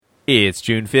It's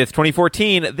June 5th,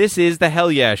 2014. This is the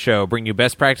Hell Yeah Show, bringing you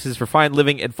best practices for fine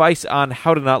living, advice on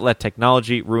how to not let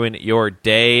technology ruin your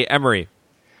day. Emery.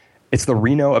 It's the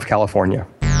Reno of California.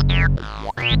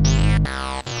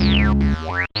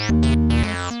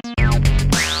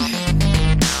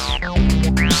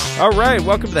 All right,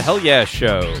 welcome to the Hell Yeah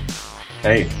Show.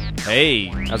 Hey. Hey,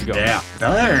 how's it going?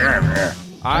 Yeah.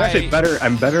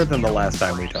 I'm better than the last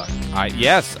time we talked.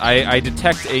 Yes, I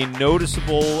detect a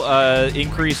noticeable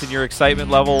increase in your excitement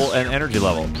level and energy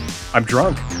level. I'm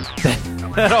drunk.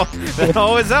 that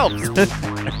always helps.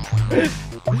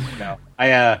 No,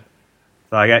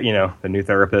 so I got the new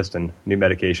therapist and new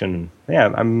medication. And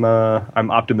yeah, I'm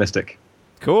optimistic.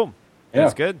 Cool. Yeah.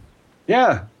 That's good.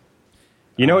 Yeah.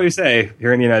 You know what you say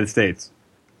here in the United States?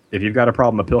 If you've got a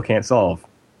problem a pill can't solve,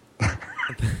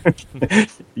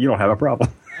 you don't have a problem.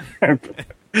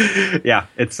 Yeah,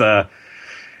 it's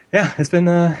been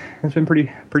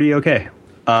pretty okay.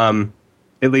 At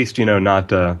least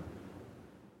not a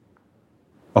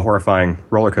horrifying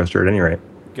roller coaster at any rate.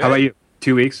 Good. How about you?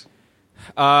 2 weeks?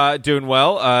 Doing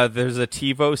well. There's a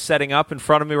TiVo setting up in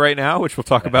front of me right now, which we'll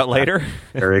talk about later.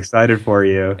 Very excited for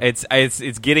you. It's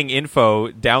getting info,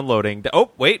 downloading.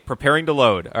 Oh, wait, preparing to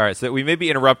load. All right, so we may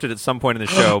be interrupted at some point in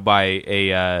the show by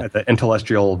a the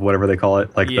intellectual, whatever they call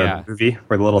it, the movie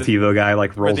where the little TiVo guy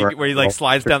rolls around, where he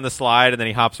slides down the slide and then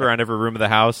he hops around every room of the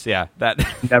house. Yeah, that.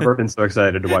 Never been so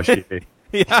excited to watch TV.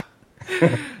 Yeah,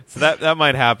 so that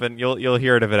might happen. You'll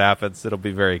hear it if it happens. It'll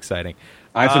be very exciting.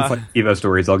 I have some funny TiVo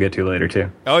stories I'll get to later,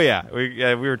 too. Oh, yeah.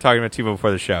 We were talking about TiVo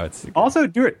before the show. Also,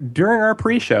 during our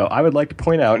pre-show, I would like to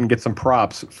point out and get some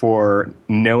props for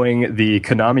knowing the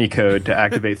Konami code to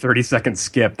activate 30-second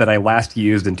skip that I last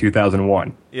used in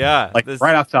 2001. Yeah.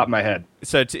 Right off the top of my head.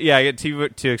 So, I get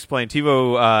TiVo to explain.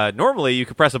 TiVo, normally you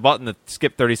could press a button that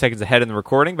skip 30 seconds ahead in the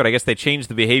recording, but I guess they changed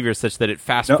the behavior such that it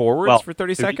fast-forwards for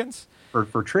 30 seconds?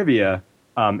 For trivia,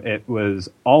 it was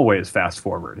always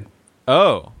fast-forward.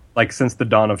 Oh. Since the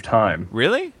dawn of time.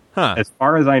 Really? Huh. As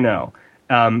far as I know.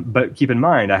 But keep in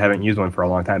mind, I haven't used one for a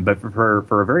long time. But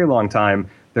for a very long time,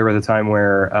 there was a time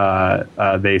where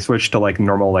they switched to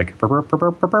normal,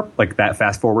 that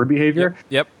fast forward behavior.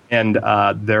 Yep. And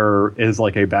there is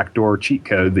a backdoor cheat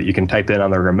code that you can type in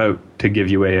on the remote to give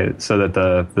you so that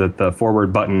the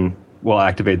forward button will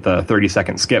activate the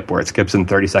 30-second skip, where it skips in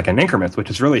 30-second increments, which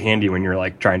is really handy when you're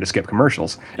trying to skip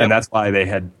commercials. Yep. And that's why they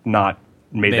had not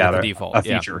made that a default. A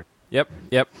feature. Yep.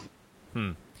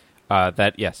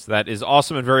 That is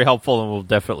awesome and very helpful, and will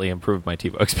definitely improve my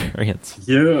TiVo experience.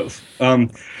 Yes. So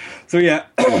yeah.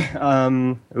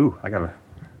 I'm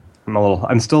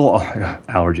still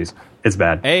allergies. It's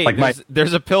bad. Hey,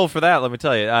 there's a pill for that. Let me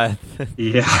tell you.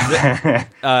 Yeah.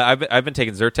 I've been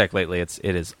taking Zyrtec lately.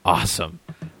 It is awesome.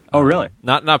 Oh really?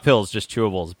 Not pills, just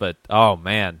chewables. But oh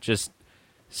man, just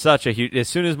such a huge. As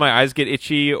soon as my eyes get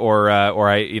itchy, or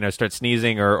I start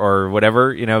sneezing or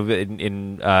whatever,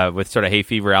 in with sort of hay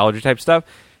fever allergy type stuff,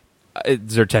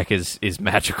 Zyrtec is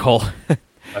magical.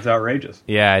 That's outrageous.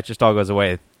 Yeah, it just all goes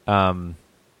away. It's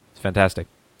fantastic.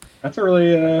 That's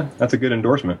a good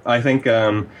endorsement. I think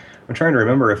I'm trying to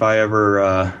remember if I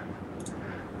ever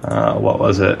what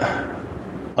was it?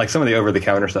 Some of the over the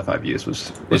counter stuff I've used was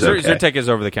okay. Zyrtec is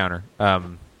over the counter.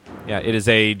 It is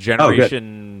a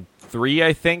generation 3,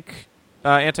 I think,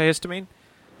 antihistamine.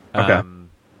 Okay.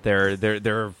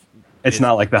 They're. It's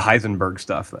not like the Heisenberg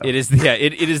stuff, though. It is. Yeah.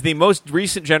 It is the most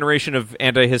recent generation of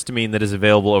antihistamine that is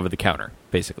available over the counter,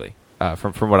 basically.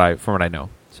 From what I know.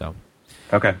 So.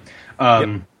 Okay.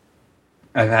 I've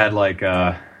had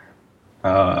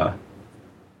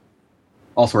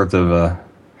all sorts of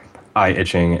eye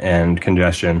itching and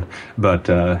congestion, but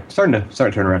starting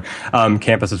to turn around.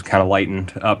 Campus is kind of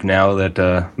lightened up now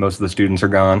that most of the students are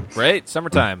gone. Right,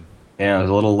 summertime. Yeah, there's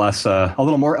a little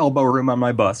more elbow room on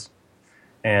my bus,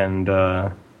 and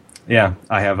I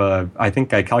have I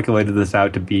think I calculated this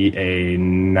out to be a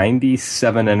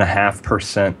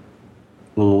 97.5%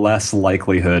 less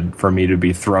likelihood for me to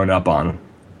be thrown up on.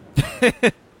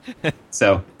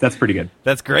 So that's pretty good.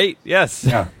 That's great. Yes.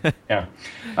 Yeah.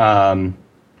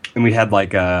 And we had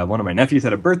one of my nephews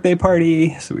had a birthday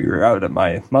party, so we were out at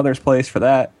my mother's place for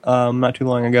that not too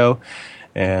long ago,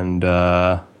 and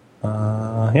that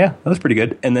was pretty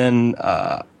good. And then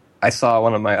I saw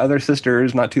one of my other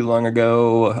sisters not too long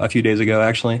ago, a few days ago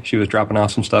actually. She was dropping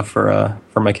off some stuff for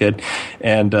my kid,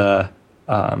 and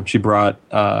she brought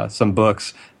some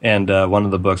books, and one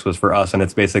of the books was for us, and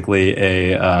it's basically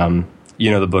a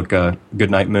the book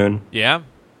Goodnight Moon. Yeah,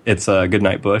 it's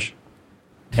Goodnight Bush.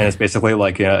 And it's basically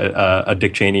like a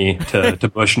Dick Cheney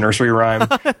to Bush nursery rhyme,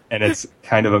 and it's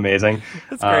kind of amazing.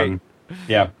 That's great.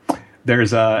 Yeah,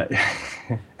 there's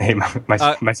Hey,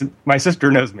 my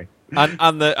sister knows me.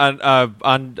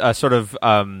 On sort of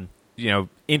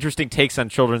interesting takes on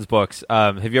children's books.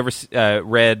 Have you ever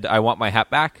read "I Want My Hat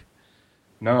Back"?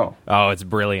 No. Oh, it's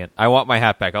brilliant. "I Want My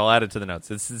Hat Back." I'll add it to the notes.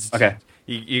 It's okay.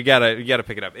 You gotta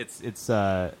pick it up.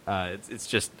 It's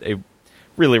just a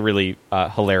really, really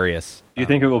hilarious. Do you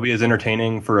think it will be as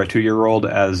entertaining for a 2-year-old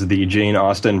as the Jane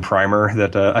Austen primer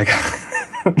that I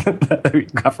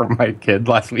got from my kid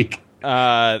last week?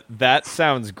 That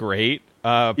sounds great.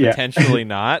 Potentially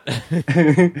not.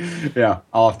 Yeah,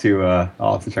 I'll have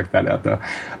to check that out though.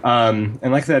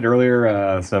 And like I said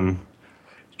earlier, some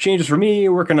changes for me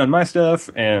working on my stuff,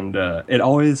 and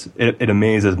it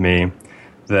amazes me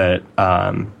that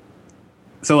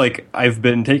so like I've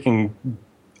been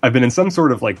in some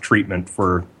sort of like treatment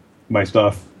for my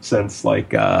stuff since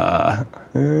like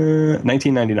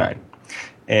 1999,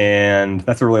 and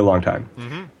that's a really long time.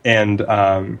 Mm-hmm.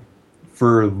 And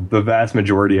for the vast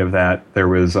majority of that, there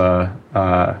was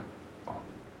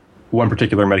one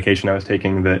particular medication I was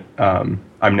taking that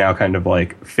I'm now kind of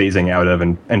like phasing out of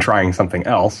and trying something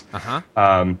else. Uh-huh.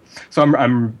 So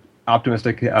I'm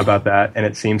optimistic about that, and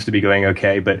it seems to be going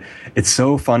okay. But it's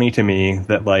so funny to me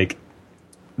that like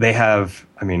they have,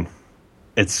 I mean,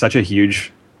 it's such a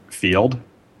huge field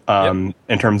in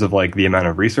terms of like the amount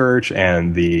of research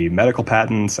and the medical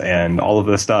patents and all of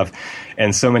this stuff.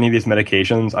 And so many of these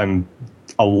medications, I'm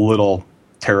a little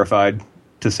terrified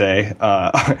to say,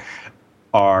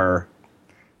 are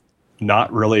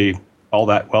not really all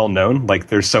that well known. Like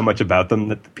there's so much about them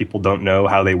that people don't know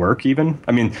how they work even.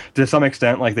 I mean, to some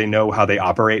extent, like they know how they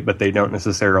operate, but they don't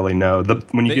necessarily know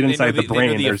when you get inside the brain.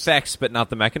 They know the effects, but not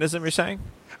the mechanism, you're saying?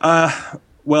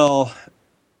 Well,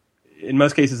 in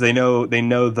most cases, they know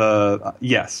the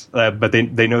yes, but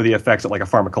they know the effects at like a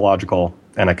pharmacological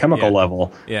and a chemical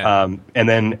level. Yeah. And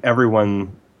then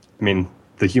everyone, I mean,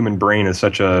 the human brain is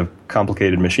such a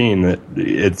complicated machine that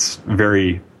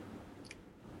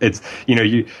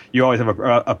you always have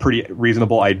a pretty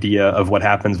reasonable idea of what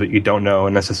happens, but you don't know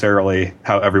necessarily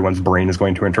how everyone's brain is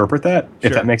going to interpret that,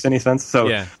 if that makes any sense. So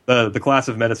the class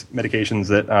of medications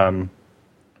that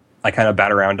I kind of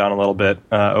bat around on a little bit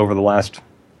over the last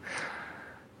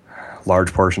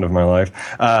large portion of my life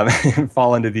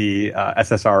fall into the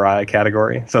SSRI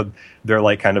category. So they're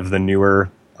like kind of the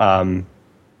newer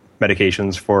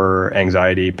medications for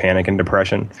anxiety, panic, and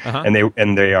depression. Uh-huh.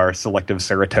 And they are selective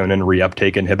serotonin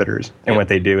reuptake inhibitors. And what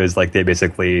they do is like they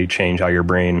basically change how your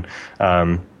brain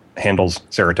handles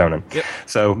serotonin. Yep.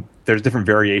 So there's different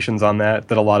variations on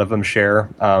that a lot of them share,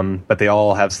 but they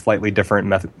all have slightly different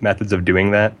methods of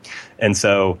doing that. And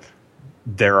so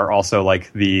there are also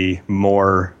like the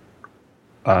more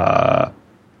I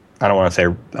don't want to say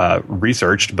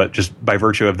researched, but just by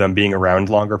virtue of them being around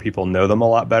longer, people know them a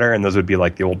lot better. And those would be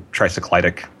like the old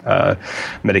tricyclitic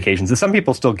medications that some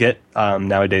people still get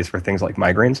nowadays for things like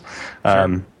migraines.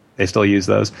 Sure. They still use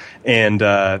those. And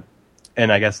I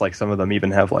guess like some of them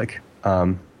even have like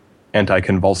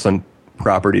anticonvulsant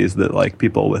properties that like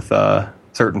people with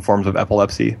certain forms of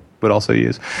epilepsy would also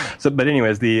use. So, but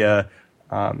anyways,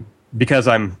 because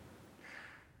I'm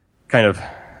kind of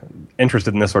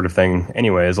interested in this sort of thing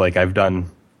anyways, like I've done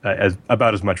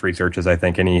about as much research as I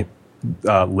think any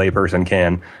layperson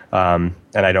can, and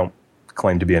I don't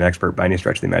claim to be an expert by any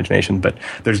stretch of the imagination, but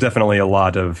there's definitely a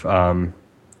lot of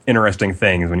interesting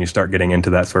things when you start getting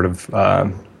into that sort of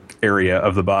area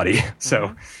of the body.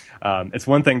 So it's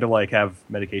one thing to like have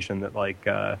medication that like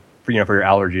for your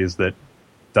allergies that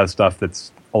does stuff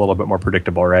that's a little bit more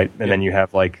predictable, right? And then you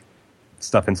have like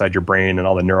stuff inside your brain and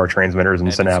all the neurotransmitters and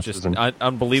synapses. It's just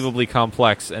unbelievably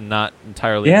complex and not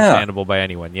entirely understandable by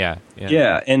anyone. Yeah,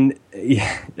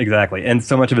 exactly. And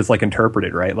so much of it's like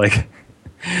interpreted, right? Like,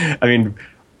 I mean,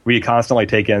 we constantly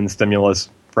take in stimulus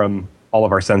from all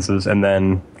of our senses, and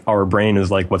then our brain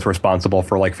is like what's responsible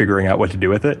for like figuring out what to do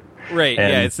with it. Right.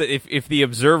 And it's if the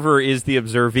observer is the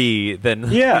observee, then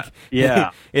it's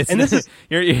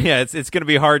going to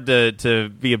be hard to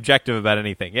be objective about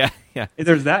anything. Yeah.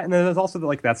 There's that, and then there's also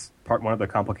that's one of the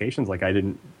complications. Like I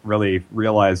didn't really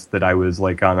realize that I was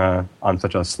like on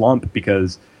such a slump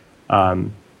because, I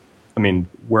mean,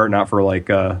 were it not for like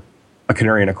a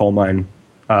canary in a coal mine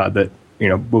that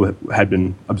had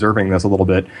been observing this a little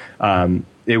bit,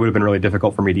 it would have been really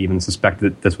difficult for me to even suspect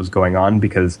that this was going on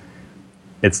because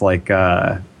it's like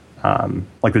the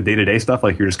day-to-day stuff,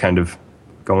 like you're just kind of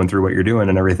going through what you're doing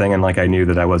and everything. And like, I knew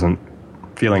that I wasn't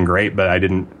feeling great, but I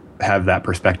didn't have that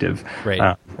perspective.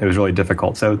 Right. It was really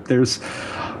difficult. So there's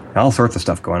all sorts of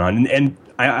stuff going on. And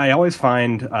I always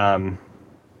find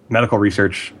medical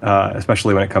research,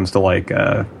 especially when it comes to like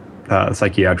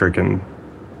psychiatric and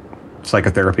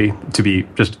psychotherapy to be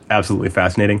just absolutely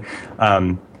fascinating.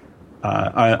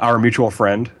 Our mutual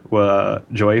friend,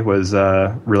 Joy, was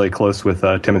really close with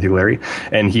Timothy Leary,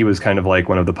 and he was kind of like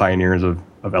one of the pioneers of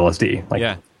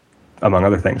LSD, among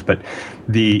other things. But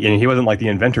and he wasn't like the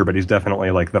inventor, but he's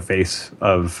definitely like the face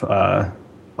of that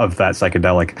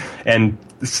psychedelic. And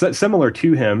similar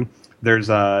to him, there's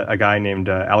a guy named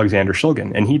Alexander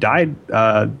Shulgin, and he died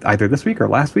either this week or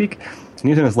last week. And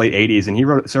he was in his late 80s, and he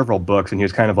wrote several books, and he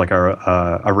was kind of like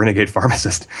a renegade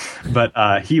pharmacist. But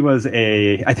he was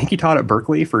I think he taught at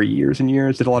Berkeley for years and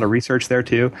years, did a lot of research there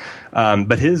too.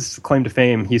 But his claim to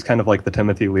fame, he's kind of like the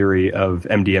Timothy Leary of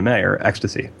MDMA or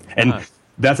ecstasy. And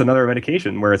that's another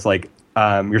medication where it's like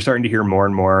you're starting to hear more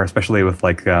and more, especially with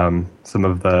like some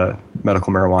of the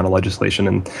medical marijuana legislation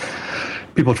and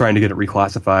people trying to get it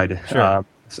reclassified. Sure.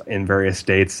 In various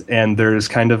states, and there's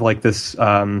kind of like this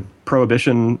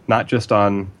prohibition, not just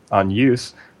on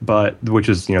use, but which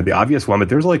is the obvious one. But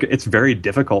there's it's very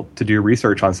difficult to do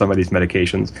research on some of these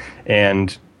medications,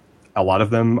 and a lot of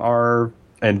them are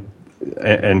and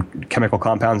chemical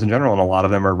compounds in general, and a lot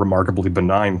of them are remarkably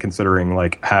benign considering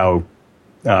like how,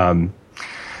 let's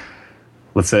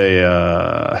say,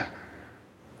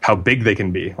 how big they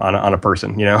can be on a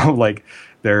person. Like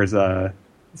there's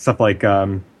stuff like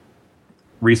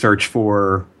research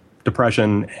for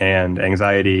depression and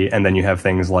anxiety, and then you have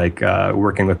things like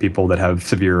working with people that have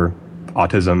severe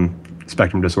autism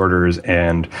spectrum disorders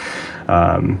and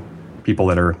people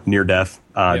that are near death,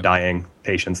 dying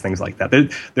patients, things like that.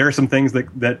 There are some things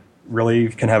that really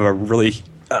can have a really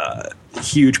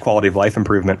huge quality of life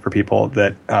improvement for people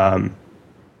that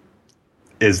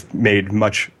is made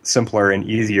much simpler and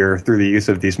easier through the use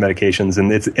of these medications,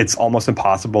 and it's almost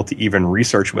impossible to even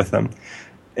research with them.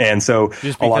 And so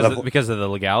just because of the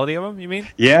legality of them, you mean?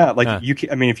 Yeah, like you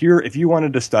can, I mean, if you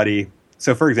wanted to study,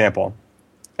 so for example,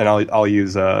 and I'll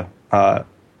use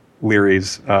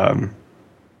Leary's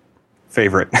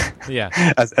favorite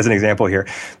as an example here.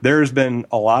 There's been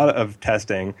a lot of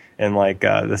testing in like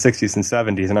the 60s and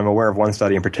 70s, and I'm aware of one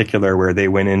study in particular where they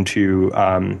went into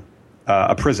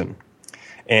a prison.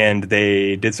 And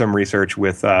they did some research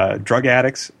with drug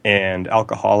addicts and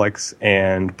alcoholics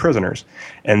and prisoners.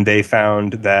 And they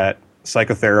found that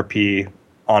psychotherapy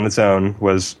on its own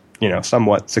was,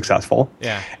 somewhat successful.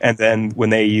 Yeah. And then when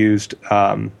they used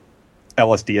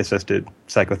LSD-assisted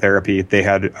psychotherapy, they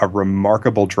had a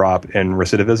remarkable drop in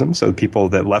recidivism. So people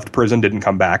that left prison didn't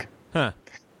come back. Huh.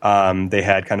 They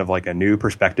had kind of like a new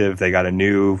perspective. They got a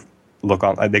new look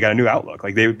on. They got a new outlook.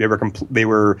 Like they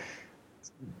were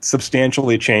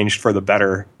substantially changed for the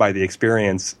better by the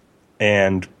experience,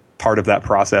 and part of that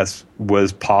process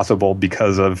was possible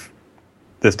because of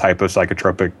this type of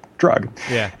psychotropic drug.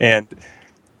 Yeah. And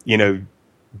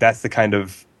that's the kind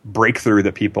of breakthrough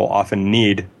that people often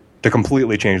need to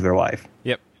completely change their life.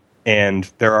 Yep.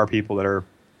 And there are people that are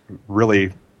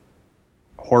really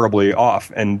horribly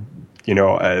off and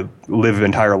live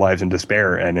entire lives in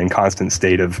despair and in constant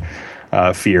state of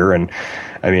fear. And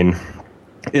I mean,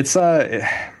 it's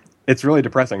really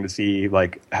depressing to see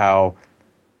like how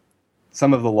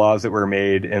some of the laws that were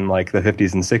made in like the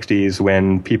 50s and 60s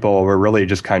when people were really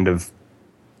just kind of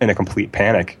in a complete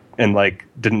panic and like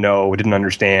didn't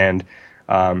understand.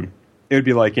 It would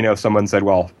be like, if someone said,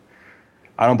 well,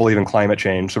 I don't believe in climate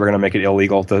change, so we're going to make it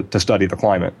illegal to study the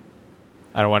climate.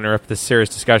 I don't want to interrupt this serious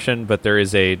discussion, but there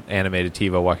is a animated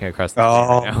TiVo walking across the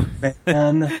street right now.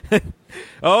 Man.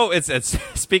 Oh, it's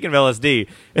speaking of LSD.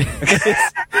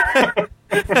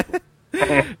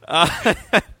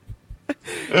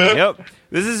 Yep.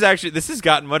 This has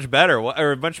gotten much better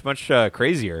or much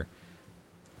crazier.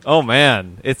 Oh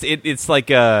man, it's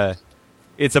like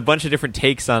it's a bunch of different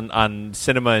takes on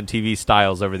cinema and TV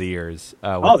styles over the years.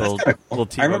 That's kind of cool.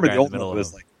 I remember the old one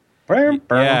was like,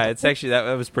 yeah, it's actually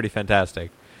that was pretty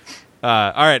fantastic.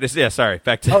 All right, sorry.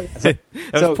 Back to that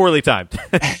was poorly timed.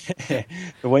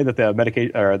 The way that the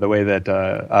medication or the way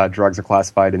that drugs are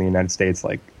classified in the United States,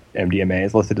 like MDMA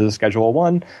is listed as a Schedule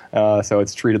 1, so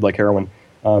it's treated like heroin,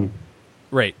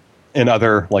 right? And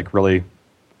other like really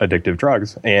addictive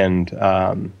drugs,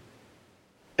 and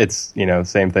it's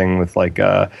same thing with like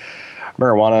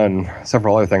marijuana and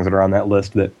several other things that are on that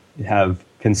list that have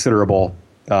considerable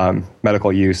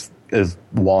medical use as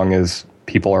long as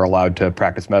people are allowed to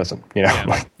practice medicine,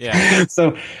 Yeah.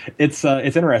 So it's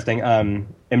interesting.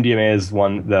 MDMA is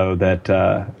one though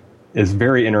that is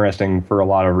very interesting for a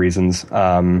lot of reasons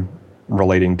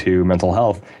relating to mental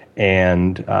health,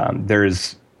 and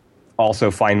there's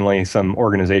also finally some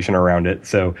organization around it.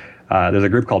 So there's a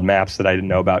group called MAPS that I didn't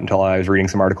know about until I was reading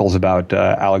some articles about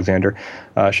Alexander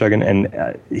Shulgin, and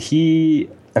he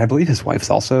and I believe his wife's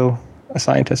also a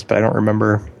scientist, but I don't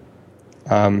remember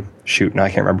Shoot, now I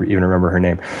can't remember her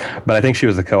name, but I think she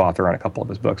was the co-author on a couple of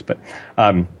his books. But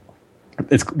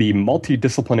it's the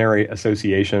Multidisciplinary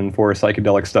Association for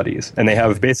Psychedelic Studies, and they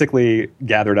have basically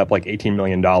gathered up like $18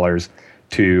 million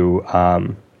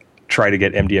to try to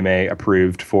get MDMA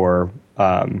approved for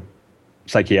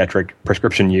psychiatric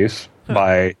prescription use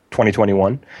by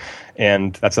 2021,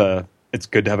 and it's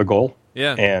good to have a goal.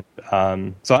 Yeah.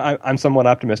 And so I'm somewhat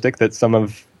optimistic that some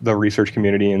of the research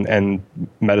community and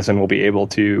medicine will be able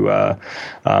to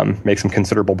make some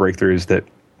considerable breakthroughs that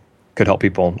could help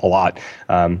people a lot.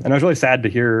 And I was really sad to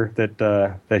hear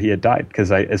that he had died,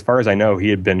 because as far as I know, he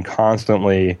had been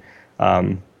constantly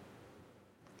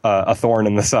a thorn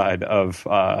in the side of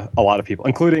a lot of people,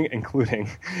 including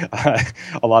a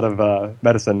lot of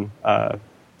medicine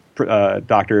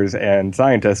doctors and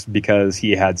scientists, because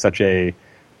he had such a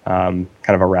kind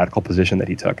of a radical position that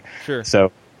he took. Sure.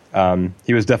 So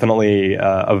he was definitely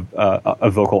a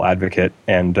vocal advocate,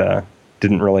 and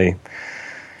didn't really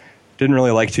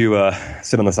like to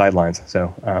sit on the sidelines.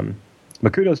 So,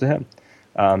 but kudos to him.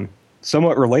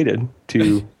 Somewhat related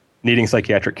to needing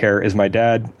psychiatric care is my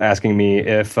dad asking me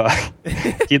if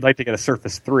he'd like to get a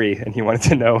Surface 3, and he wanted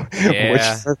to know which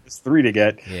Surface 3 to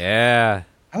get. Yeah.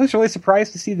 I was really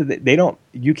surprised to see that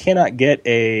you cannot get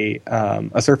a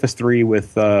Surface 3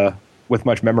 with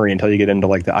much memory until you get into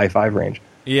like the i5 range.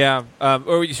 Yeah.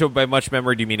 So by much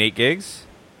memory, do you mean 8 gigs?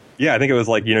 Yeah, I think it was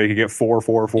like, you could get 4,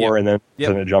 yep. and then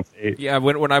it jumps to 8. Yeah,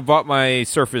 when I bought my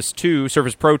Surface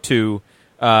Pro 2,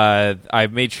 I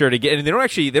made sure to get, and they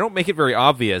don't make it very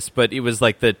obvious, but it was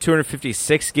like the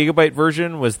 256 gigabyte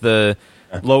version was the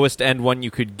lowest end one you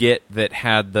could get that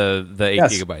had the 8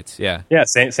 gigabytes. Yeah. Yeah,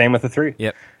 same with the 3.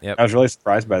 Yep. I was really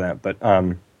surprised by that, but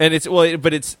and it's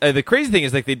the crazy thing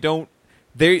is like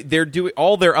they're doing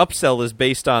all their upsell is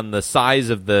based on the size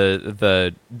of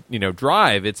the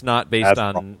drive. It's not based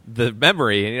on the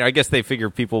memory. And I guess they figure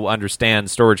people understand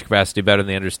storage capacity better than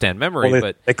they understand memory. Well,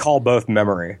 but they call both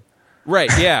memory.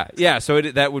 Right? Yeah. So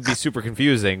that would be super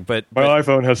confusing. But my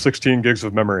iPhone has 16 gigs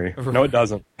of memory. No, it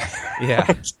doesn't.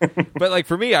 Yeah. But like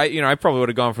for me, I probably would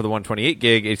have gone for the 128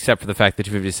 gig, except for the fact that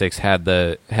 256 had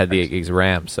the 8 gigs of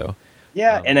RAM. So.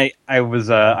 Yeah, and I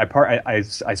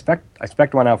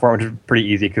spec'd one out for them, which is pretty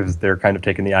easy because they're kind of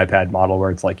taking the iPad model where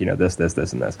it's like, this,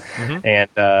 and this. Mm-hmm. And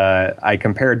I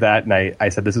compared that, and I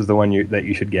said, this is the one that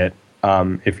you should get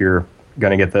if you're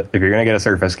gonna get a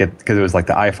Surface, because it was like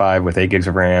the i5 with 8 gigs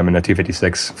of RAM and a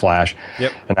 256 flash.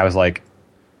 Yep. And I was like,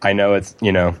 I know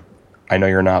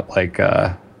you're not like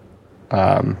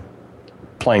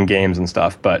playing games and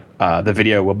stuff, but the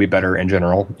video will be better in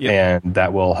general, and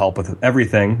that will help with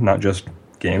everything, not just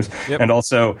games. Yep. And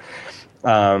also,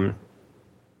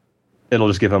 it'll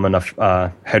just give him enough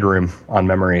headroom on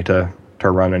memory to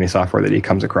run any software that he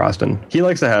comes across. And he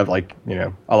likes to have like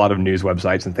a lot of news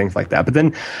websites and things like that. But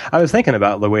then I was thinking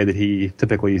about the way that he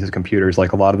typically uses computers.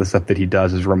 Like a lot of the stuff that he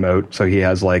does is remote, so he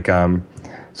has like some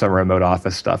remote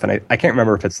office stuff, and I can't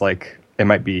remember if it's like, it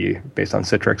might be based on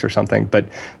Citrix or something, but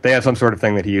they have some sort of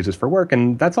thing that he uses for work,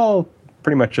 and that's all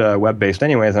pretty much web-based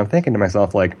anyways. And I'm thinking to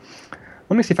myself, like,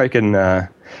 let me see if I can...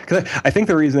 Because I think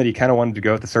the reason that he kind of wanted to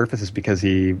go with the Surface is because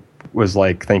he was,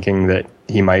 like, thinking that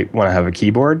he might want to have a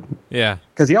keyboard. Yeah.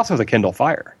 Because he also has a Kindle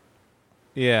Fire.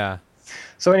 Yeah.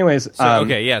 So anyways...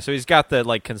 So he's got the,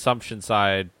 like, consumption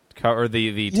side... or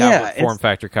the tablet form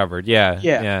factor covered. Yeah.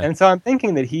 And so I'm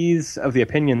thinking that he's of the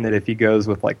opinion that if he goes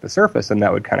with like the Surface, then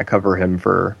that would kind of cover him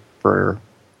for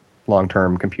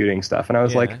long-term computing stuff. And I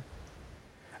was like,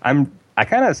 I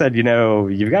kind of said, you've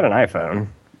got an iPhone,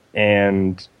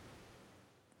 and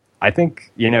I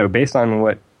think, based on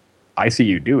what I see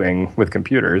you doing with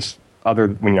computers,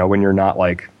 when you're not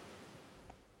like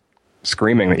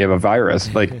screaming that you have a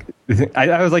virus, like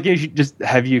I was like,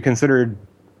 have you considered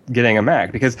getting a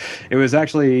Mac? Because it was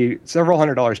actually several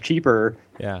 $100s cheaper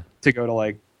to go to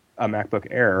like a MacBook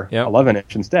Air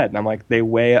 11-inch instead. And I'm like, they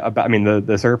weigh about,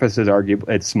 the Surface is arguably,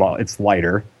 it's small, it's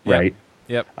lighter, right?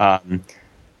 Yep.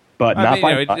 But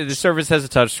the Surface has a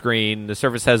touch screen. The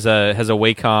Surface has a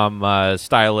Wacom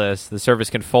stylus. The Surface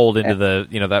can fold into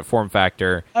the that form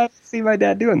factor. I see my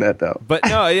dad doing that though. But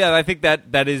no, I think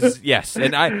that is yes.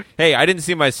 And I didn't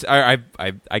see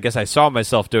I guess I saw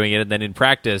myself doing it, and then in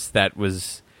practice that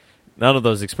was. None of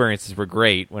those experiences were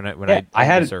great when I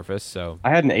had the Surface. So I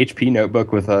had an HP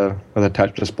notebook with a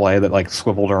touch display that like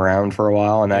swiveled around for a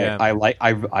while, and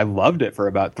I loved it for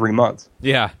about 3 months.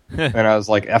 Yeah, and I was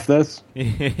like, "F this!"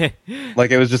 Like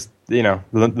it was just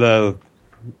the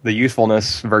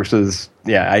usefulness versus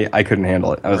I couldn't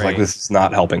handle it. I was like, "This is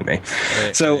not helping me."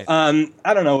 Right, so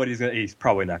I don't know what he's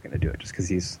probably not going to do it just because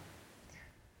he's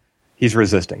he's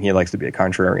resisting. He likes to be a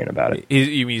contrarian about it.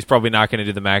 You mean he's probably not going to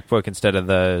do the MacBook instead of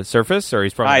the Surface, or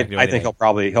he's probably? Not I think he'll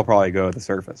probably go with the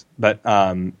Surface, but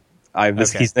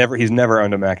he's never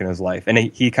owned a Mac in his life, and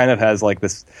he kind of has like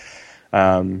this,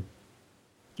 for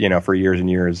years and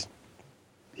years,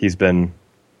 he's been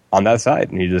on that side,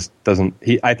 and he just doesn't.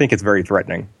 I think it's very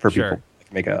threatening for people to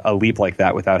make a leap like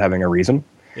that without having a reason.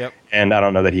 Yep. And I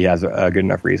don't know that he has a good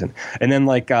enough reason. And then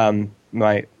like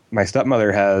my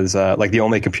stepmother has like the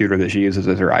only computer that she uses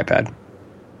is her iPad.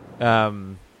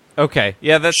 Okay.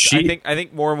 Yeah, I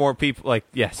think more and more people like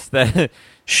that.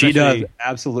 She does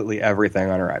absolutely everything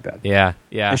on her iPad. Yeah,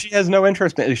 yeah. And she has no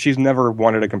interest in it. She's never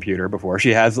wanted a computer before.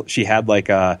 She had like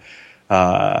my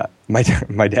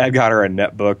dad got her a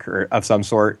netbook or of some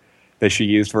sort that she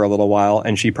used for a little while,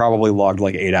 and she probably logged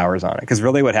like 8 hours on it. Because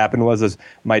really what happened was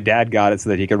my dad got it so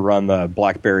that he could run the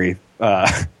BlackBerry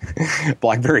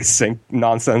Sync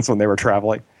nonsense when they were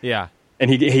traveling. Yeah. And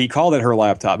he called it her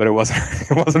laptop, but it wasn't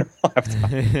her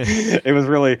laptop. It was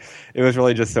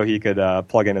really just so he could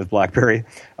plug in his BlackBerry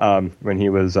when he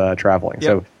was traveling.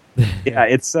 Yep. So yeah,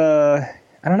 it's I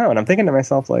don't know. And I'm thinking to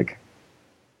myself like,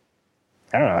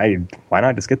 I don't know, why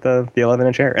not just get the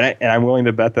 11-inch Air? And I'm willing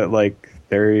to bet that like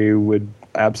they would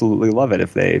absolutely love it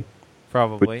if they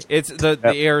probably. It's the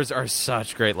Airs are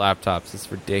such great laptops.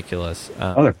 It's ridiculous.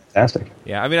 They're fantastic.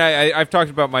 Yeah, I mean, I've talked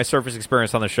about my Surface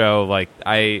experience on the show. Like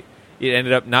it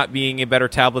ended up not being a better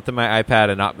tablet than my iPad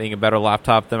and not being a better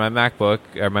laptop than my MacBook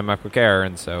or my MacBook Air,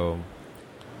 and so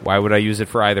why would I use it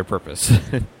for either purpose?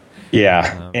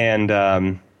 Yeah, and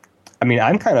I mean,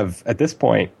 I'm kind of at this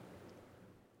point.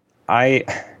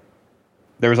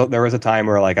 There was a time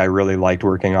where like I really liked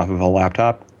working off of a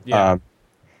laptop. Yeah.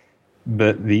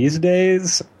 But these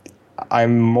days,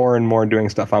 I'm more and more doing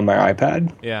stuff on my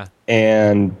iPad. Yeah.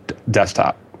 And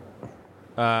desktop.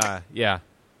 Yeah.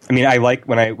 I mean, I like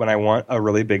when I want a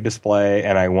really big display,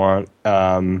 and I want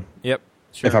Yep.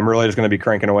 Sure. If I'm really just going to be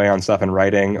cranking away on stuff and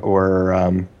writing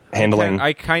or handling.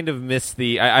 I kind of miss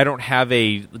I don't have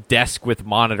a desk with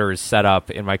monitors set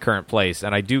up in my current place,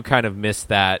 and I do kind of miss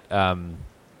that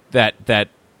that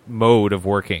mode of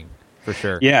working for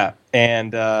sure. Yeah,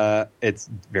 and it's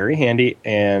very handy,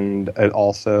 and it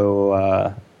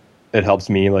also it helps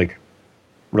me like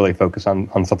really focus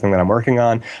on something that I'm working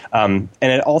on, and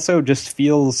it also just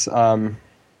feels I don't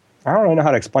really know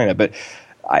how to explain it, but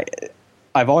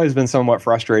I've always been somewhat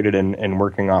frustrated in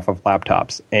working off of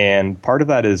laptops, and part of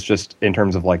that is just in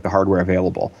terms of like the hardware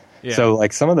available. Yeah. So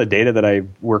like some of the data that I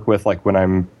work with, like when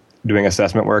I'm doing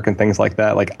assessment work and things like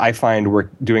that, like I find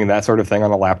doing that sort of thing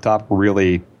on a laptop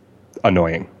really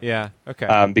annoying. Yeah.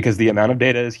 Okay. Because the amount of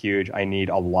data is huge. I need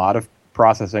a lot of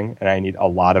processing, and I need a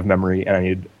lot of memory, and I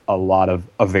need a lot of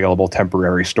available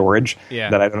temporary storage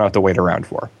that I don't have to wait around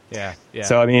for. Yeah. Yeah.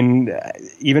 So I mean,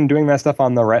 even doing that stuff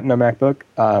on the Retina MacBook,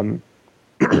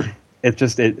 it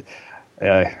just I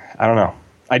don't know.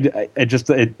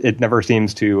 It never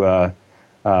seems to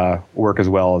work as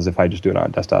well as if I just do it on a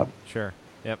desktop. Sure.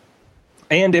 Yep.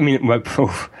 And I mean,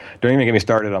 don't even get me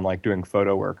started on like doing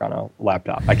photo work on a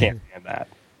laptop. I can't stand that.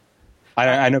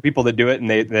 I know people that do it and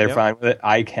they're fine with it.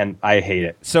 I hate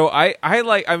it. So I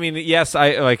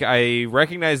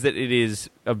recognize that it is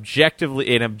an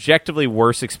objectively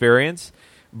worse experience,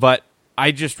 but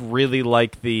I just really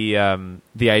like the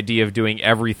idea of doing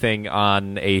everything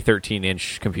on a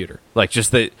 13-inch computer. Like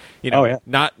just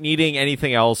not needing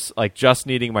anything else, like just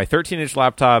needing my 13-inch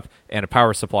laptop and a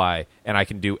power supply, and I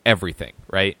can do everything,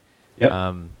 right? Yep.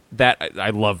 I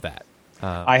love that.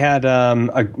 I had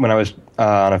when I was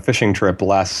on a fishing trip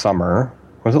last summer.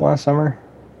 Was it last summer?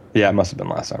 Yeah, it must have been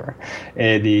last summer.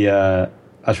 I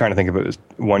was trying to think if it was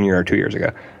 1 year or 2 years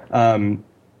ago.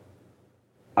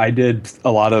 I did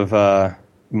a lot of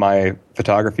my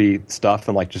photography stuff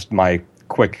and like just my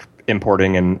quick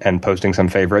importing and posting some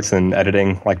favorites and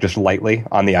editing like just lightly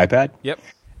on the iPad. Yep.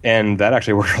 And that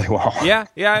actually worked really well. Yeah,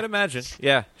 I'd imagine.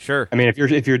 Yeah, sure. I mean,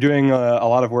 if you're doing a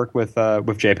lot of work with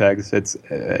JPEGs,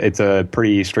 it's a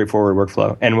pretty straightforward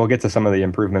workflow, and we'll get to some of the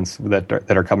improvements that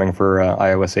are coming for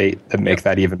iOS 8 that make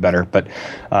that even better. But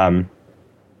I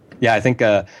think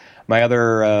my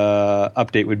other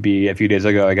update would be a few days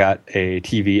ago I got a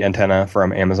TV antenna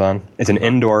from Amazon. It's an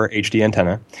indoor HD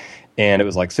antenna, and it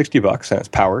was like $60, and it's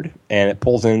powered, and it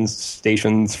pulls in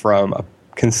stations from a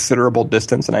considerable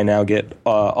distance, and I now get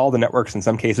all the networks. In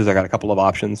some cases, I got a couple of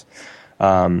options.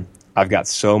 I've got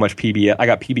so much PBS. I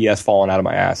got PBS falling out of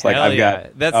my ass. Like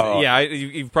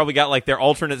you've probably got like their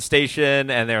alternate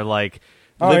station and their like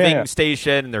living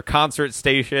station and their concert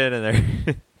station and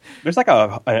their There's like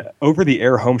a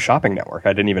over-the-air home shopping network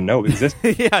I didn't even know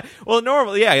existed. Yeah, well,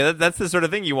 normally, that's the sort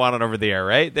of thing you want on over the air,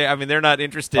 right? They're not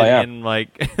interested in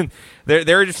like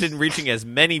they're interested in reaching as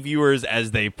many viewers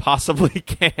as they possibly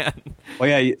can. Well,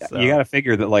 yeah, you got to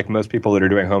figure that like most people that are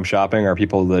doing home shopping are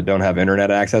people that don't have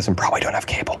internet access and probably don't have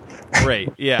cable.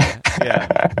 Right?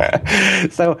 Yeah.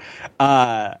 So,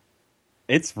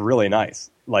 it's really nice.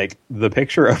 Like the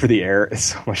picture over the air is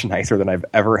so much nicer than I've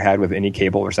ever had with any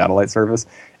cable or satellite service,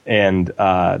 and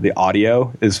the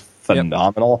audio is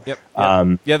phenomenal. Yep. I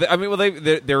mean, well,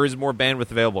 there is more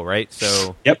bandwidth available, right?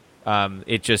 So,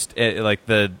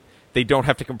 they don't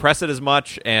have to compress it as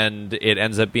much, and it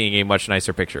ends up being a much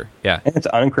nicer picture. Yeah, and it's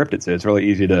unencrypted, so it's really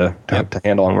easy to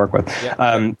handle and work with.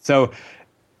 Yep. So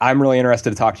I'm really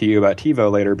interested to talk to you about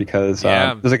TiVo later because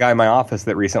there's a guy in my office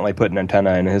that recently put an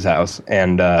antenna in his house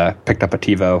and picked up a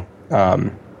TiVo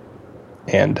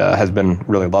and has been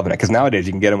really loving it. Because nowadays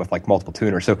you can get them with like multiple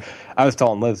tuners. So I was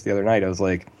telling Liz the other night, I was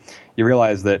like, you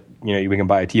realize that we can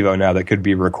buy a TiVo now that could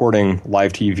be recording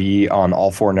live TV on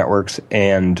all 4 networks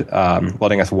and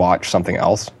letting us watch something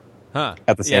else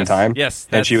at the same time. Yes,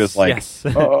 and she was like,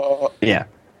 oh, yeah.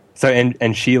 So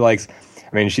and she likes.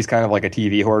 I mean, she's kind of like a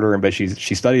TV hoarder, but she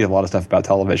studies a lot of stuff about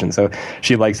television. So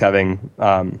she likes having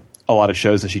a lot of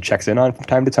shows that she checks in on from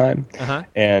time to time.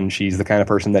 And she's the kind of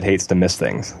person that hates to miss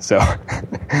things. So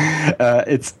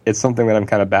it's something that I'm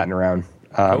kind of batting around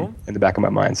in the back of my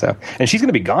mind. So, and she's going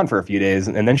to be gone for a few days,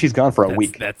 and then she's gone for a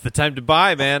week. That's the time to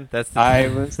buy, man. I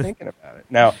was thinking about it.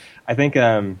 Now, I think,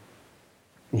 while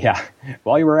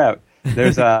you were out,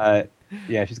 there's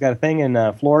she's got a thing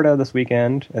in Florida this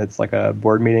weekend. It's like a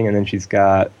board meeting, and then she's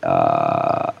got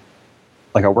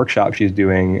like a workshop she's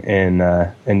doing in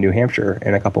New Hampshire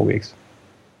in a couple weeks.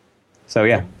 So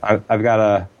yeah, I've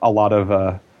got a lot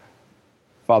of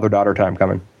father-daughter time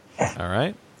coming. All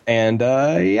right. And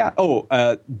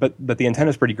but the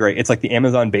antenna's pretty great. It's like the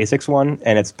Amazon Basics one,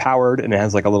 and it's powered, and it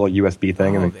has like a little USB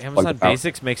thing. And the Amazon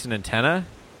Basics makes an antenna?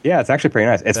 Yeah, it's actually pretty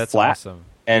nice. It's flat. Awesome.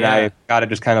 And I got it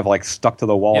just kind of like stuck to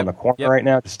the wall in the corner right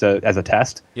now, just as a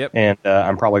test. Yep. And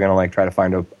I'm probably going to like try to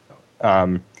find a.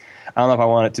 I don't know if I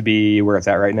want it to be where it's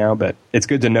at right now, but it's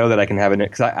good to know that I can have it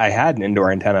because I had an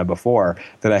indoor antenna before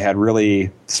that I had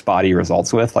really spotty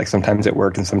results with. Like sometimes it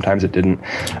worked and sometimes it didn't,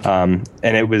 and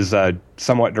it was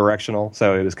somewhat directional,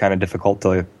 so it was kind of difficult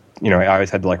to. I always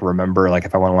had to like remember like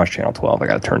if I want to watch channel 12, I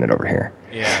got to turn it over here.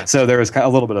 Yeah. So there was kind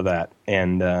of a little bit of that,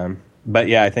 and but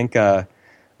yeah, I think.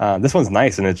 This one's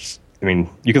nice, and it's. I mean,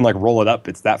 you can like roll it up.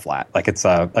 It's that flat, like it's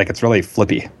really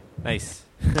flippy. Nice.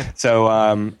 So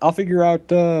I'll figure out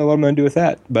what I'm going to do with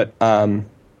that. But too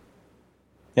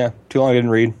long I didn't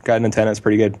read. Got an antenna. It's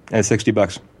pretty good, and it's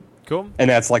 $60. Cool.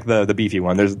 And that's like the beefy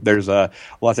one. There's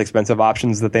less expensive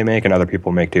options that they make, and other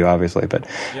people make too, obviously. But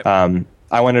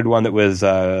I wanted one that was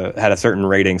had a certain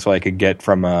rating, so I could get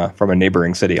from a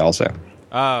neighboring city also.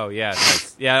 Oh yeah,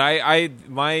 nice. Yeah, I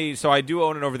do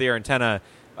own an over-the-air antenna.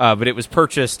 But it was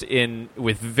purchased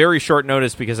with very short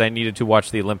notice because I needed to watch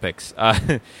the Olympics.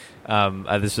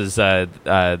 This was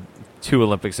 2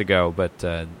 Olympics ago, but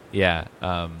but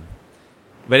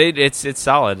it's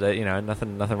solid.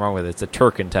 Nothing wrong with it. It's a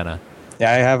Turk antenna.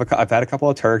 Yeah, I've had a couple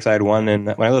of Turks. I had one when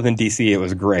I lived in DC. It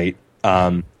was great.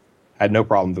 I had no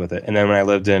problems with it. And then when I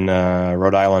lived in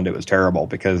Rhode Island, it was terrible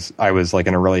because I was like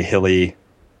in a really hilly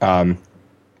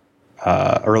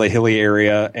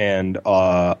area and.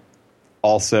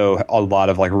 Also, a lot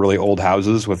of like really old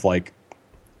houses with like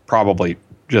probably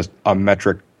just a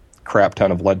metric crap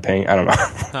ton of lead paint. I don't know.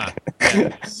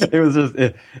 It was just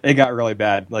it got really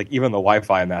bad. Like even the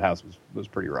Wi-Fi in that house was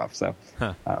pretty rough. So,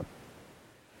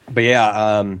 but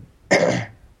yeah,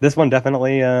 this one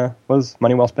definitely was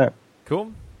money well spent.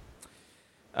 Cool.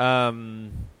 All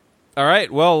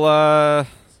right. Well,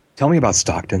 tell me about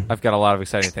Stockton. I've got a lot of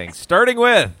exciting things. Starting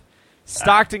with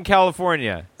Stockton,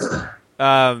 California.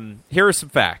 Here are some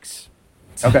facts.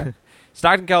 Okay.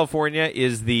 Stockton, California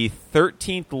is the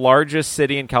 13th largest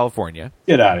city in California.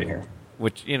 Get out of here.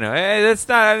 Which, that's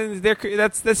not,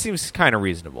 that seems kind of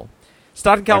reasonable.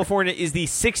 Stockton, California is the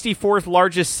 64th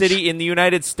largest city in the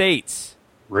United States.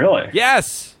 Really?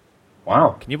 Yes.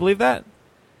 Wow. Can you believe that?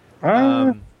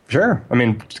 Sure. I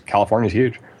mean, California's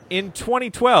huge. In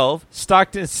 2012,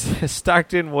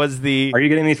 Stockton was the... Are you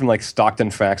getting these from like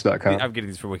StocktonFacts.com? I'm getting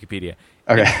these from Wikipedia.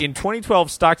 Okay. In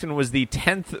 2012, Stockton was the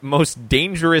 10th most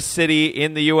dangerous city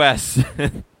in the U.S.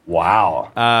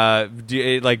 Wow.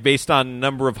 Like based on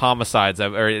number of homicides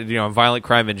or violent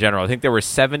crime in general. I think there were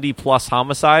 70 plus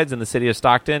homicides in the city of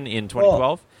Stockton in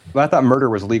 2012. Well, I thought murder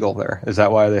was legal there. Is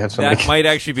that why they have so many? That might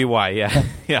actually be why. Yeah,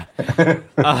 yeah.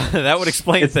 That would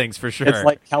explain things for sure. It's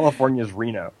like California's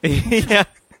Reno. Yeah.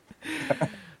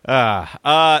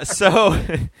 So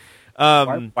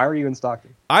Why were you in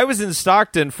Stockton? I was in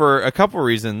Stockton for a couple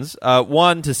reasons.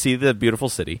 One, to see the beautiful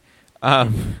city.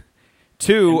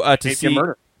 Two, to maybe see a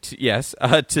murder. Yes,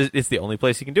 it's the only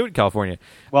place you can do it in California.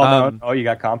 Well, no. Oh, you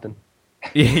got Compton.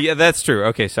 Yeah, that's true.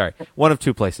 Okay, sorry. One of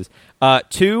two places.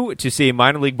 Two, to see a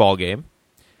minor league ball game.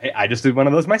 Hey, I just did one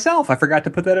of those myself. I forgot to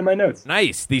put that in my notes.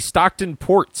 Nice. The Stockton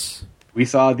Ports. We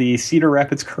saw the Cedar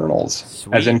Rapids Kernels,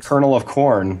 Sweet. as in kernel of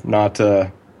corn, not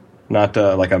like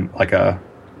a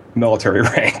military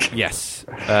rank. Yes,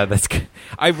 that's good.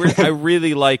 I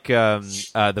really like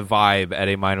the vibe at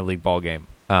a minor league ball game.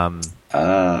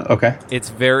 Okay. It's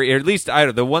very, or at least I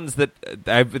don't. The ones that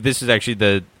this is actually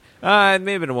the it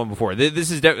may have been one before.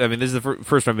 This is this is the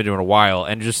first one I've been doing in a while,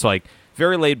 and just like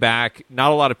very laid back,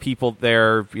 not a lot of people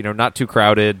there. Not too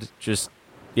crowded. Just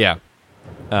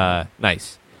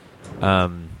nice.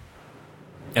 And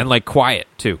like quiet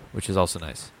too, which is also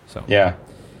nice. So Yeah.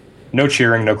 No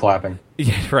cheering, no clapping.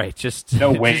 yeah, right. Just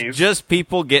No waves. just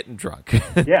people getting drunk.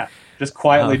 Yeah. Just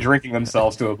quietly drinking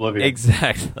themselves to oblivion.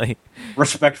 Exactly.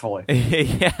 Respectfully.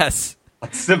 Yes.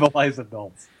 Like civilized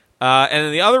adults. And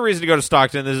then the other reason to go to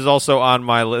Stockton, this is also on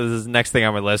my list, this is the next thing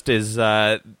on my list, is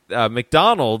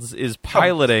McDonald's is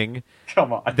piloting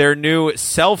Come on. their new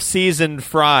self-seasoned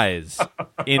fries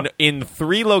in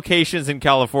 3 locations in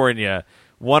California,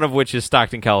 one of which is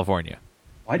Stockton, California.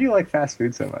 Why do you like fast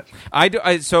food so much? I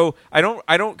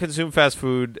don't consume fast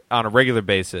food on a regular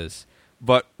basis,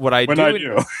 but what I When do, I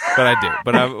do. but I do.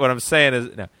 But what I'm saying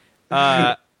is no.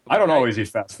 I don't always eat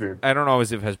fast food. I don't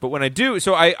always eat fast, but when I do,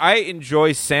 so I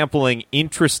enjoy sampling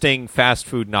interesting fast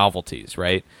food novelties,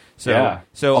 right? So, Yeah,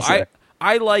 so I'll say.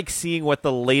 I like seeing what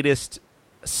the latest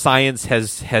science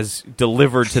has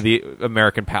delivered to the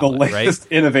American The palate, right? latest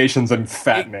innovations in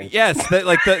fattening. Yes,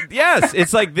 yes,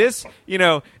 it's like this,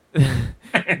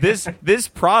 this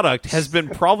product has been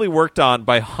probably worked on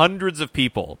by hundreds of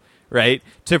people, right?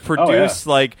 To produce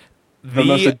like The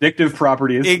most addictive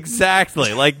properties.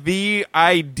 exactly like the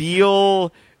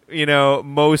ideal,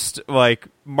 most like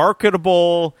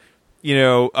marketable,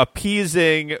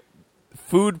 appeasing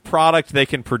food product they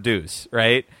can produce,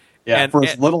 right? Yeah, for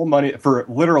as little money, for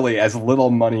literally as little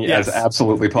money Yes. as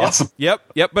absolutely possible. Yep.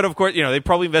 But of course, they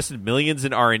probably invested millions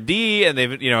in R&D, and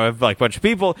they've, have like a bunch of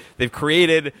people. They've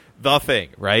created the thing,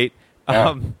 right?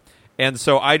 Yeah. And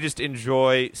so I just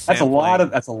enjoy That's sampling.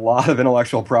 a lot of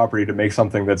intellectual property to make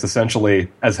something that's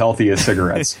essentially as healthy as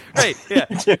cigarettes. Right. Yeah.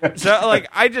 So like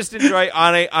I just enjoy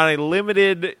on a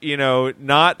limited,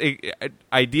 not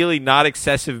ideally not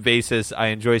excessive basis. I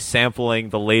enjoy sampling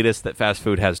the latest that fast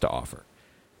food has to offer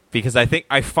because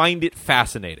I find it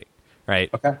fascinating.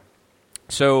 Right. Okay.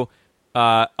 So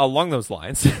along those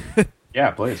lines,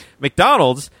 Yeah, please.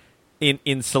 McDonald's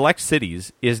in select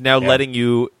cities is now letting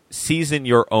you season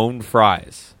your own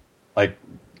fries. Like,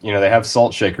 they have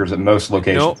salt shakers at most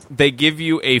locations. No, they give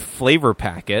you a flavor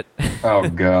packet. Oh,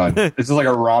 God. This is like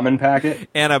a ramen packet?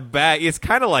 And a bag. It's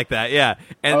kind of like that, yeah.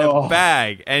 And a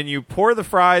bag. And you pour the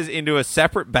fries into a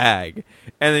separate bag.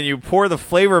 And then you pour the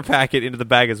flavor packet into the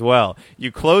bag as well.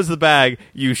 You close the bag,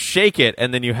 you shake it,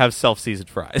 and then you have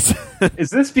self-seasoned fries. Is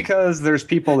this because there's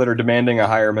people that are demanding a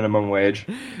higher minimum wage?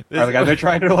 Are they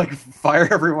trying to fire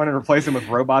everyone and replace them with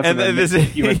robots and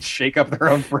then you would shake up their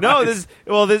own fries?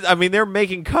 No, they're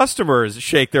making customers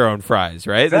shake their own fries,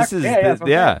 right?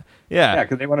 Exactly. Yeah. Yeah,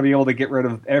 because they want to be able to get rid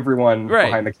of everyone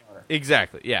behind the counter.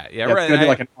 Exactly. Yeah. It's going to be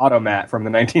like an automat from the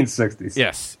 1960s.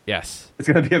 Yes. It's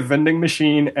going to be a vending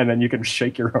machine, and then you can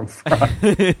shake your own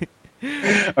fries.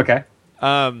 Okay.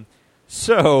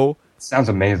 So Sounds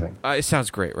amazing. it sounds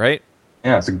great, right?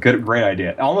 Yeah, it's a great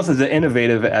idea. Almost as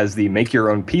innovative as the make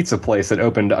your own pizza place that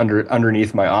opened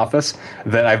underneath my office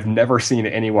that I've never seen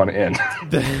anyone in.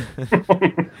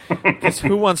 Because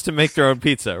who wants to make their own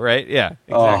pizza, right? Yeah.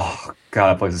 Exactly. Oh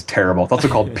God, that place is terrible. It's also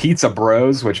called Pizza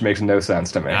Bros, which makes no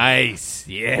sense to me. Nice.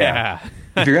 Yeah.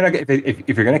 If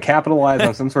you're gonna capitalize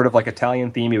on some sort of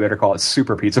Italian theme, you better call it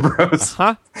Super Pizza Bros.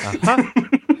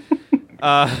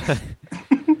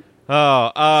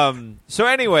 So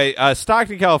anyway,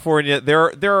 Stockton, California,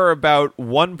 there are about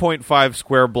 1.5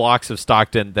 square blocks of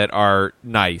Stockton that are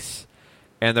nice,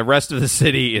 and the rest of the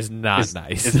city is not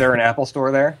nice. Is there an Apple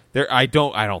store there? I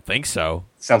don't think so.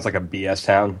 Sounds like a BS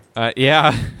town.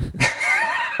 Yeah.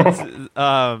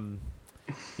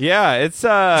 Yeah, it's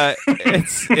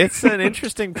an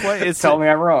interesting place. Tell me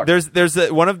I'm wrong.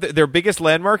 There's one of their biggest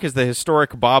landmark is the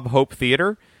historic Bob Hope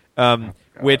Theater,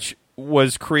 which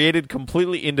was created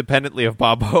completely independently of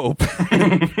Bob Hope.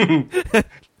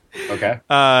 Okay.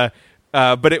 But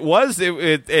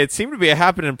it seemed to be a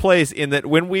happening place in that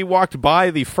when we walked by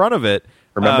the front of it,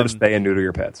 Remember to spay and neuter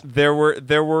your pets. There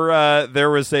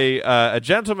was a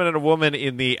gentleman and a woman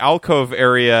in the alcove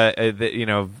area,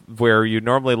 that, where you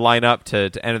normally line up to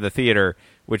enter the theater,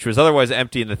 which was otherwise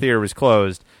empty and the theater was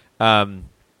closed. And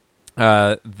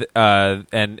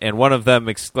one of them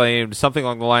exclaimed something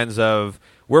along the lines of,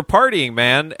 "We're partying,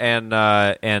 man," and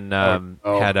had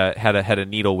a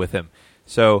needle with him.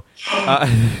 So,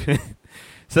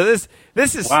 so this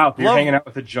is wow. You're hanging out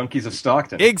with the junkies of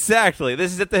Stockton. Exactly.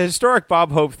 This is at the historic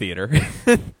Bob Hope Theater.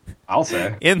 I'll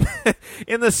say in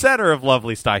the center of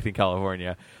lovely Stockton,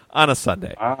 California, on a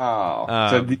Sunday. Wow.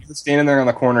 So you're standing there on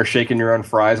the corner shaking your own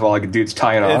fries while a dude's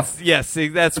tying off. Yes,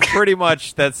 that's pretty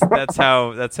much that's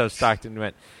how Stockton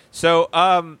went. So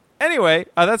anyway,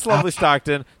 that's lovely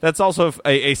Stockton. That's also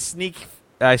a sneak.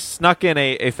 I snuck in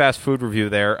a fast food review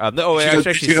there. I should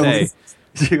actually say.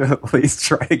 You at least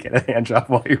try to get a hand job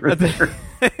while you were there.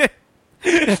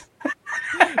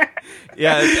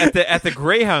 Yeah, at the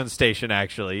Greyhound station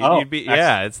actually.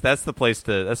 That's the place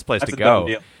to go. That's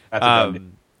a done deal.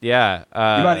 Yeah,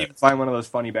 you might even find one of those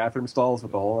funny bathroom stalls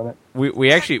with a hole in it.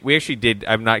 We actually did.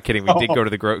 I'm not kidding. We did go to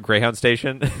the Greyhound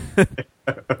station,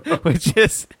 which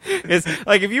is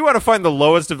like if you want to find the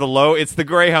lowest of the low, it's the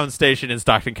Greyhound station in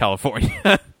Stockton,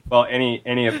 California. Well,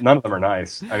 none of them are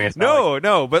nice. I mean, it's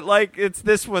no, but like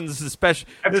this one's special.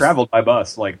 I've traveled by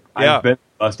bus. Like I've been to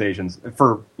bus stations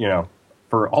for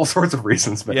all sorts of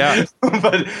reasons. But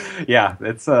but yeah,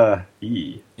 it's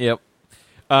Yep.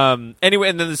 Anyway,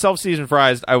 and then the self-seasoned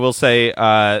fries. I will say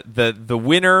the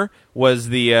winner was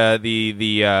the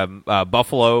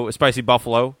buffalo spicy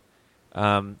buffalo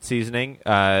seasoning,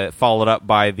 followed up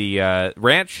by the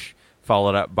ranch,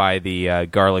 followed up by the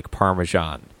garlic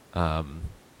parmesan.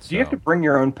 Do you have to bring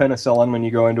your own penicillin when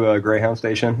you go into a Greyhound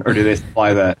station, or do they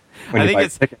supply that? I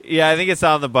think it's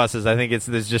on the buses. I think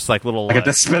there's just like little a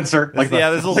dispenser.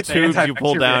 There's little tubes you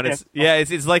pull down. It's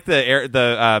like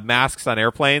the masks on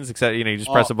airplanes, except you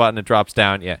just press a button, it drops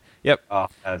down. Yeah, yep. Oh,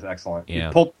 that is excellent.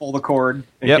 Yeah. You pull the cord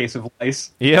in case of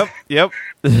lice. Yep. So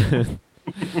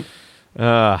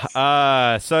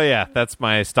yeah, that's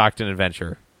my Stockton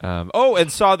adventure.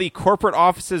 And saw the corporate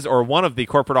offices, or one of the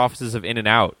corporate offices of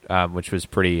In-N-Out, which was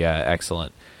pretty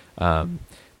excellent.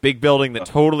 Big building that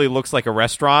totally looks like a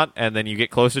restaurant, and then you get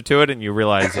closer to it and you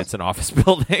realize it's an office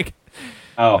building.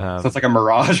 So it's like a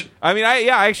mirage. I mean,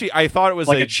 I thought it was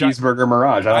like a cheeseburger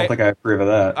mirage. I don't think I approve of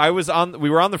that.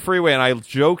 We were on the freeway, and I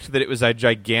joked that it was a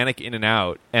gigantic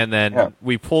In-N-Out, and then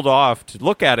we pulled off to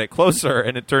look at it closer,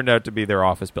 and it turned out to be their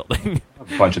office building. A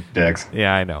bunch of dicks.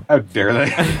 Yeah, I know. How dare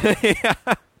they? Yeah.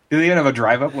 Do they even have a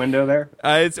drive-up window there?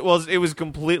 It was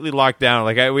completely locked down.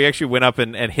 Like we actually went up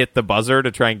and hit the buzzer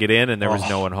to try and get in, and there was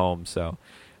no one home. So,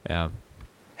 yeah.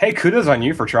 Hey, kudos on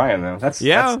you for trying though.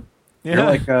 You're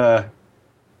like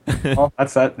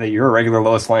that's that. You're a regular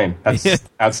Lois Lane. That's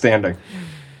outstanding.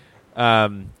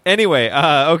 Anyway,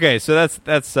 okay, so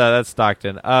that's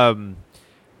Stockton. The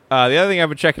other thing I've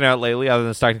been checking out lately, other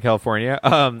than Stockton, California,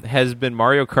 has been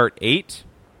Mario Kart 8.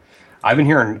 I've been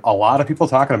hearing a lot of people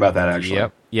talking about that,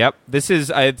 actually. Yep.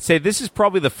 I'd say this is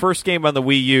probably the first game on the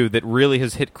Wii U that really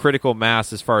has hit critical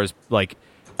mass as far as like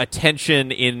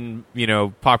attention in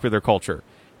popular culture,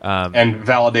 and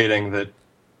validating that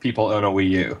people own a Wii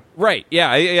U. Right?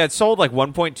 Yeah. It sold like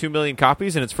 1.2 million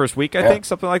copies in its first week, I think,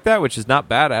 something like that, which is not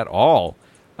bad at all.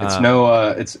 It's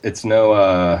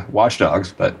no Watch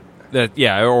Dogs, but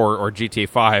or GTA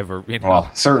 5 or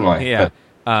well, certainly, yeah.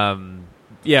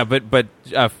 But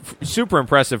super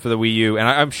impressive for the Wii U, and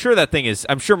I'm sure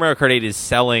I'm sure Mario Kart 8 is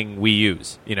selling Wii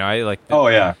U's. Oh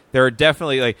yeah, there are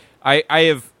definitely I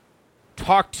have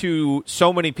talked to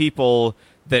so many people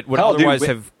that would otherwise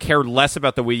have cared less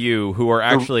about the Wii U who are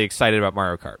actually excited about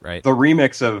Mario Kart. Right? The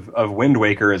remix of Wind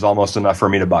Waker is almost enough for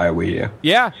me to buy a Wii U.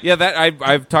 Yeah. That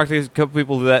I've talked to a couple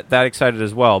people that excited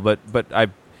as well, but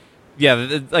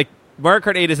Mario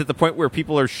Kart 8 is at the point where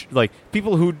people are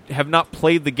people who have not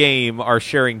played the game are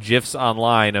sharing GIFs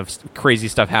online of crazy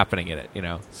stuff happening in it.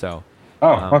 So.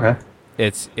 Okay.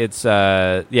 It's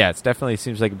definitely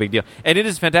seems like a big deal, and it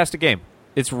is a fantastic game.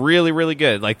 It's really, really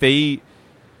good. Like it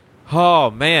is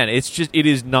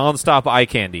nonstop eye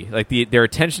candy. Like their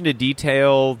attention to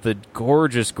detail, the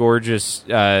gorgeous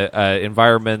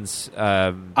environments.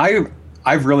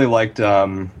 I've really liked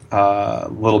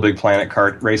Little Big Planet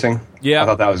kart racing. Yeah, I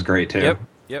thought that was great too.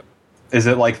 Yep. Is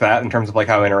it like that in terms of like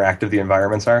how interactive the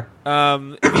environments are?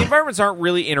 The environments aren't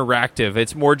really interactive.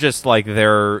 It's more just like they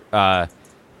are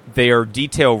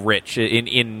detail rich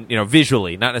in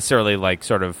visually, not necessarily like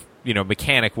sort of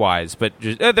mechanic wise, but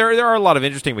just, there are a lot of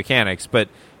interesting mechanics. But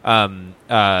mainly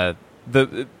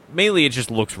it just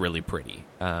looks really pretty.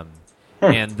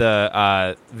 And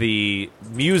the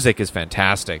music is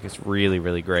fantastic. It's really,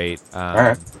 really great. All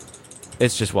right.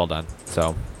 It's just well done.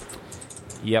 So,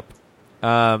 yep.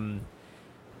 And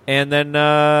then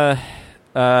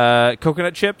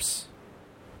coconut chips.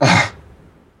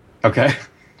 Okay.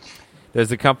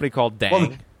 There's a company called Dang.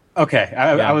 Well, okay.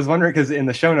 I was wondering because in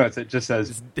the show notes it just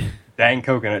says Dang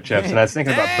coconut chips, and I was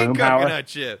thinking about Boomhauer. Coconut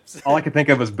chips. All I could think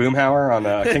of was Boomhauer on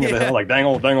King of the Hill, like dang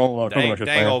old coconut chips.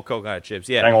 Dang old coconut chips.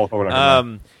 Yeah. Dang old coconut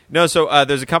chips. No, so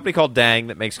there's a company called Dang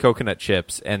that makes coconut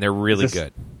chips, and they're really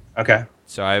good. Okay.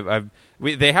 So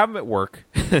they have them at work,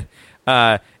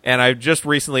 and I just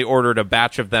recently ordered a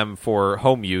batch of them for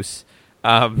home use.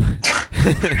 Do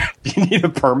you need a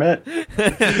permit?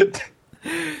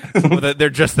 They're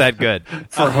just that good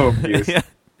for home use. Yeah.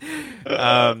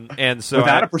 And so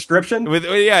without a prescription,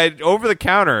 over the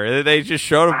counter, they just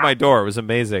showed up at my door. It was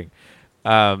amazing.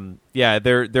 Yeah,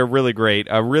 they're really great.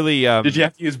 Really, did you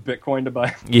have to use Bitcoin to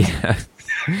buy? Yeah.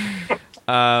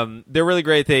 They're really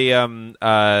great. They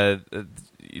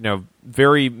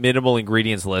very minimal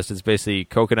ingredients list. It's basically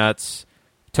coconuts,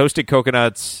 toasted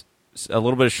coconuts, a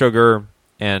little bit of sugar,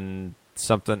 and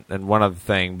something, and one other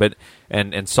thing, but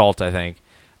and salt, I think.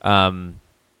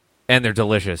 And they're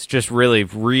delicious. Just really,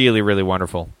 really, really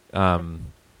wonderful.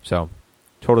 So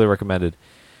totally recommended.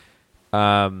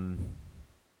 Yeah.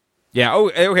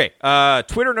 Oh, okay.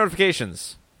 Twitter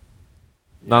notifications.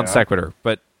 Non sequitur,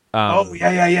 but.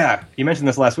 Yeah. You mentioned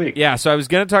this last week. Yeah. So I was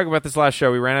going to talk about this last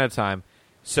show. We ran out of time.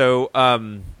 So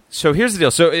here's the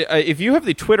deal. So if you have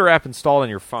the Twitter app installed on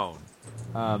your phone,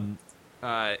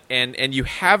 and you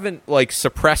haven't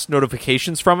suppressed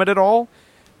notifications from it at all,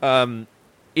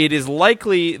 it is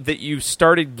likely that you've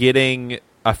started getting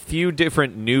a few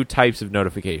different new types of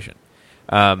notification.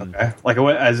 Okay.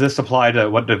 Does this apply to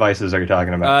what devices are you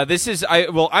talking about? This is I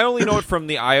only know it from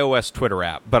the iOS Twitter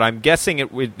app, but I'm guessing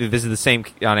this is the same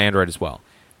on Android as well.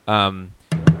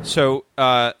 So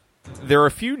there are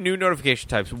a few new notification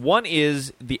types. One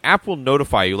is the app will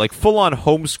notify you, like full on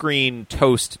home screen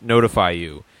toast notify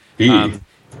you.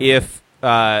 If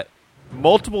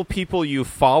multiple people you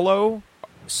follow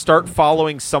start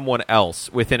following someone else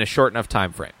within a short enough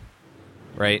time frame,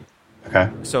 right? Okay.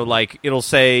 So it'll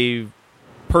say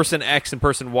person X and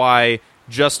person Y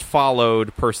just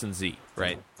followed person Z,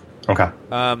 right? Okay.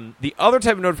 The other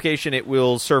type of notification it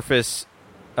will surface,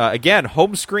 again,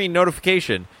 home screen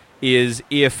notification, is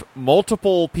if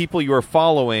multiple people you are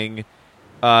following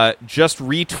just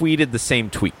retweeted the same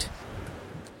tweet.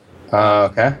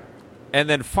 Okay. And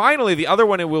then finally, the other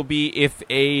one it will be if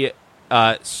a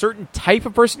certain type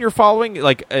of person you're following,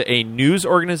 like a news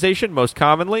organization, most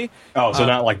commonly. Oh, so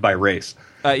not by race.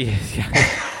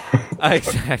 Yeah.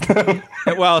 Exactly.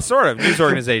 Well, sort of news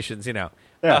organizations, Yeah.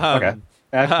 Okay.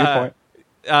 That's a good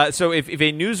point. So if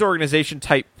a news organization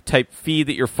type feed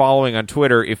that you're following on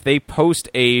Twitter, if they post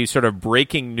a sort of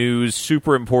breaking news,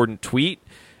 super important tweet,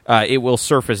 it will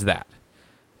surface that.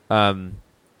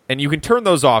 And you can turn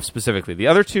those off specifically. The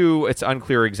other two, it's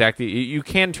unclear exactly. You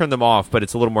can turn them off, but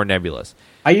it's a little more nebulous.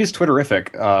 I use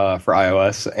Twitterific for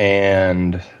iOS,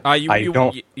 and I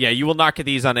don't. Yeah, you will not get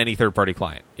these on any third-party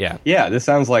client. Yeah. Yeah, this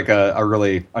sounds like a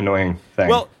really annoying thing.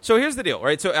 Well, so here's the deal,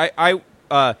 right? So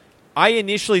I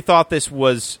initially thought this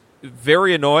was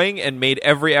very annoying and made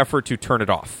every effort to turn it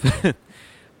off.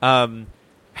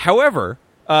 However,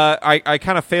 I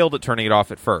kind of failed at turning it off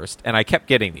at first, and I kept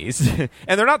getting these. And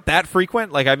they're not that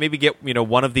frequent. I maybe get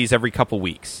one of these every couple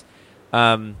weeks.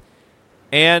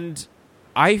 And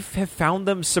I have found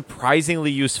them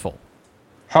surprisingly useful.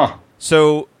 Huh.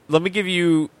 So let me give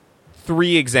you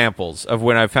 3 examples of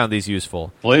when I've found these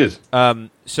useful. Please.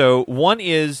 So one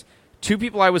is 2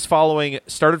 people I was following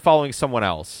started following someone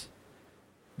else.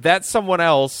 That someone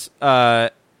else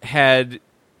had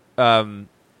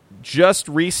just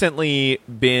recently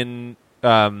been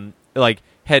I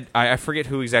forget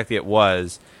who exactly it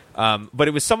was, but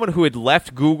it was someone who had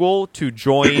left Google to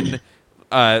join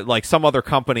some other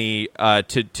company I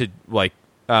think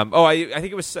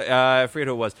it was I forget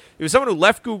who it was. It was someone who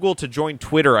left Google to join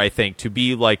Twitter, I think, to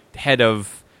be head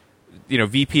of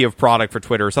VP of product for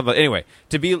Twitter or something. Anyway,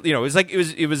 to be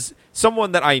it was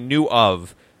someone that I knew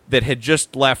of that had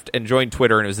just left and joined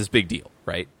Twitter, and it was this big deal,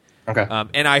 right? Okay.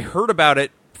 And I heard about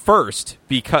it first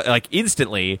because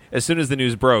instantly as soon as the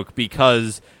news broke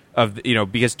because of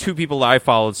because 2 people that I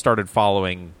followed started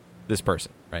following this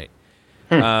person, right?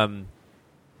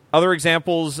 Other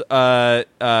examples, the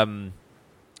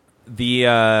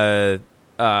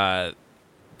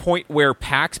point where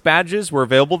PAX badges were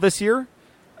available this year,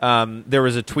 there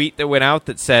was a tweet that went out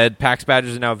that said PAX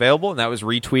badges are now available, and that was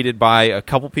retweeted by a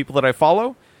couple people that I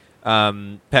follow.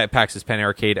 PAX is Pan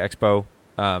Arcade Expo.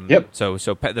 Yep. So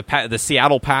the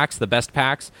Seattle packs, the best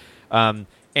packs, and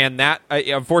that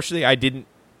unfortunately I didn't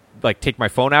take my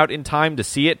phone out in time to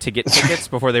see it to get tickets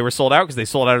before they were sold out because they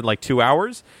sold out in 2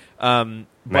 hours. Man.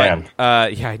 Yeah,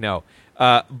 I know.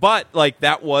 But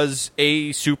that was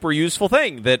a super useful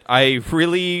thing that I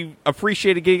really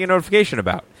appreciated getting a notification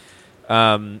about.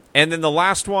 And then the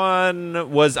last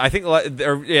one was, I think,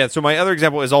 so my other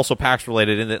example is also PAX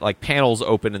related in that panels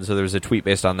open, and so there's a tweet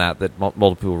based on that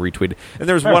multiple people retweeted. And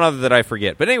there's one other that I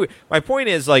forget. But anyway, my point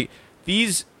is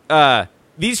these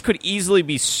could easily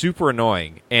be super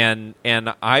annoying, and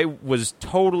I was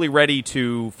totally ready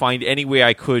to find any way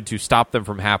I could to stop them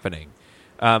from happening.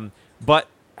 But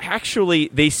actually,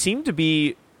 they seem to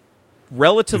be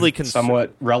relatively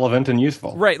somewhat relevant and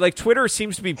useful, right? Twitter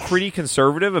seems to be pretty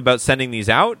conservative about sending these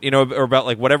out, or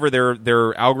about whatever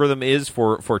their algorithm is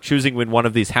for choosing when one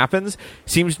of these happens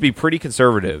seems to be pretty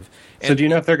conservative. So do you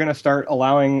know if they're going to start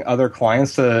allowing other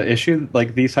clients to issue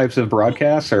these types of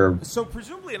broadcasts, or so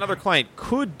presumably another client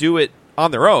could do it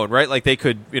on their own, right? They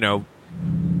could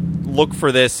look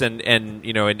for this and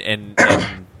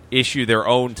issue their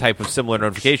own type of similar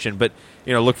notification, but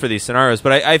look for these scenarios.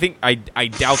 But I think I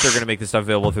doubt they're going to make this stuff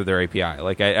available through their API.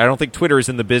 I don't think Twitter is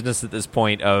in the business at this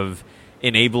point of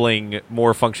enabling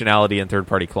more functionality in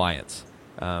third-party clients.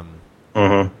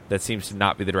 That seems to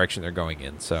not be the direction they're going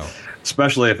in. So,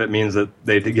 especially if it means that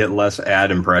they get less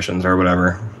ad impressions or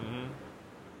whatever.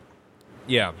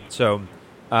 Yeah. So,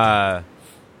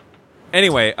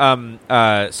 anyway,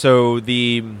 so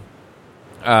the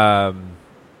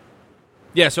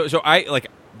yeah, so I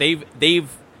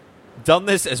they've done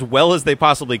this as well as they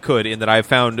possibly could, in that I've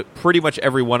found pretty much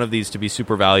every one of these to be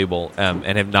super valuable,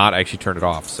 and have not actually turned it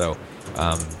off. So,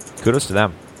 kudos to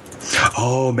them.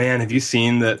 Oh man, have you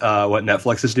seen that? What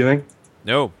Netflix is doing?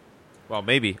 No. Well,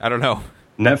 maybe, I don't know.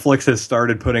 Netflix has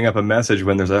started putting up a message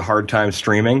when there's a hard time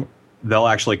streaming. They'll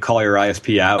actually call your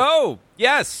ISP out. Oh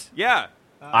yes, yeah.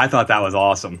 I thought that was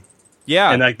awesome.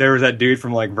 Yeah, and there was that dude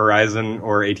from Verizon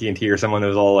or AT&T or someone that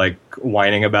was all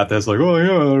whining about this, oh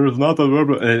yeah, there's not the,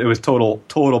 and it was total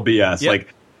BS. Yep.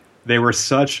 They were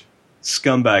such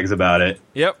scumbags about it.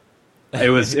 Yep. It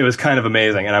was kind of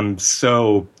amazing, and I'm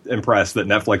so impressed that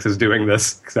Netflix is doing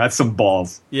this, because that's some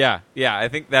balls. Yeah. I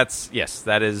think that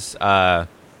is some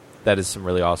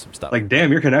really awesome stuff.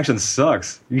 Damn, your connection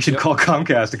sucks. You should call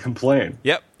Comcast to complain.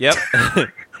 Yep.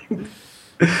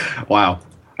 Wow.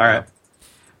 All right.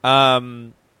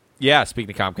 Yeah,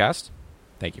 speaking of Comcast,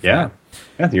 thank you for that.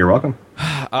 Yeah, you're welcome.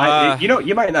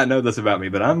 You might not know this about me,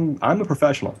 but I'm a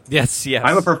professional. Yes.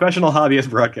 I'm a professional hobbyist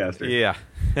broadcaster. Yeah.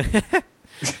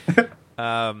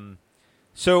 I'm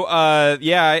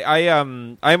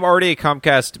already a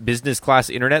Comcast business class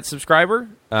internet subscriber.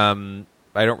 I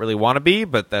don't really want to be,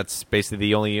 but that's basically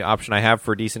the only option I have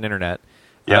for decent internet.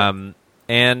 Yep.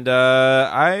 And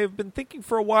I've been thinking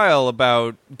for a while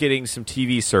about getting some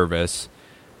TV service.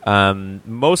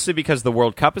 Mostly because the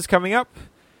World Cup is coming up.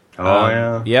 Oh,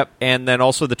 yeah. Yep. And then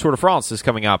also the Tour de France is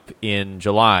coming up in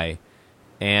July.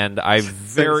 And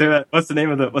what's the name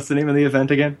of the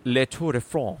event again? Le Tour de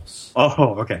France.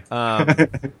 Oh, okay.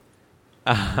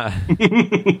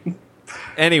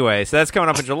 Anyway, so that's coming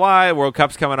up in July. World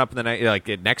Cup's coming up in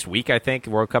the next week, I think.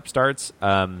 World Cup starts.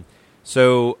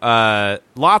 So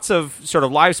lots of sort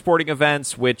of live sporting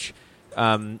events, which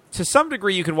to some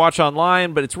degree you can watch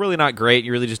online, but it's really not great.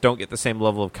 You really just don't get the same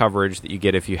level of coverage that you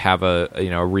get if you have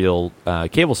a real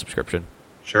cable subscription.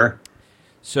 Sure.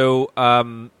 So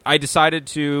I decided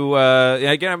to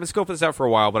again, I've been scoping this out for a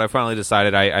while, but I finally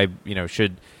decided I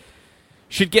should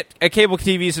get a cable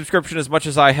TV subscription, as much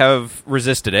as I have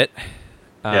resisted it.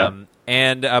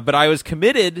 But I was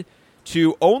committed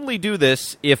to only do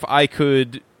this if I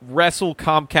could wrestle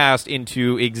Comcast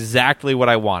into exactly what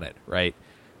I wanted, right?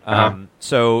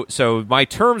 So my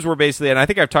terms were basically, and I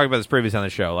think I've talked about this previously on the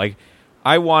show.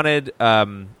 I wanted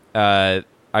a no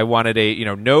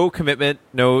commitment,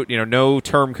 no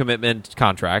term commitment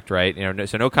contract, right?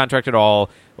 So no contract at all.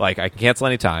 I can cancel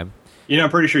anytime. I'm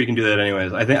pretty sure you can do that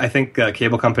anyways. I think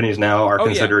cable companies now are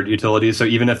considered utilities, so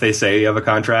even if they say you have a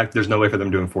contract, there's no way for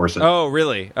them to enforce it. Oh,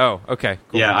 really? Oh, okay.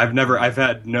 Cool. Yeah, I've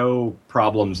had no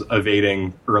problems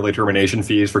evading early termination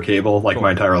fees for cable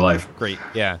my entire life. Great.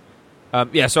 Yeah.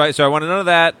 So I wanted none of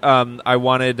that. I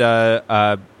wanted so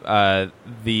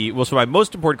my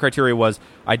most important criteria was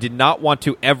I did not want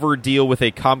to ever deal with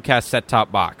a Comcast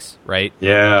set-top box, right?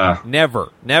 Yeah. Never.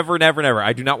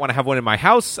 I do not want to have one in my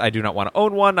house. I do not want to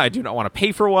own one. I do not want to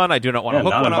pay for one. I do not want to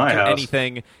hook one up to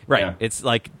anything. Right. Yeah. It's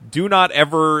do not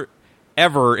ever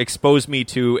ever expose me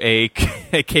to a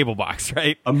cable box,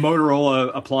 right? A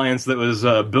Motorola appliance that was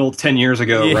built 10 years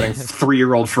ago, running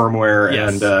 3-year-old firmware,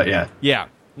 Yes. and Yeah,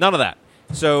 none of that.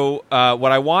 So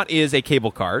what I want is a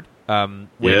cable card,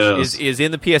 which is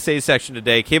in the PSA section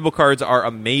today. Cable cards are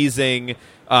amazing.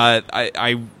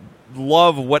 I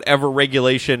love whatever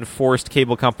regulation forced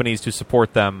cable companies to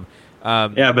support them.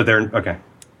 Yeah, but they're okay.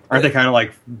 Aren't they kind of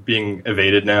like being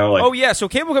evaded now? Like, oh yeah, so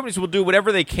cable companies will do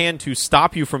whatever they can to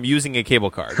stop you from using a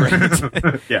cable card,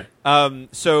 right? yeah.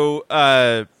 So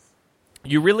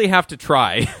you really have to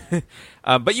try,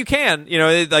 but you can.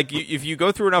 If you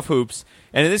go through enough hoops,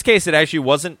 and in this case, it actually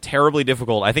wasn't terribly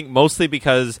difficult. I think mostly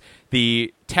because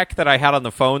the tech that I had on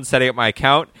the phone setting up my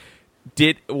account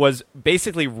was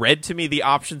basically read to me the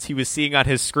options he was seeing on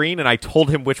his screen, and I told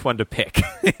him which one to pick.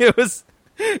 It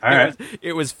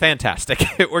was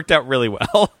fantastic. It worked out really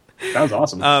well. Sounds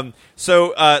awesome. So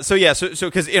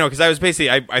because I was basically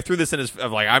I threw this in his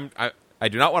of like I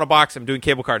do not want a box. I'm doing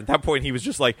cable card. At that point, he was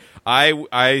just like,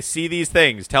 I see these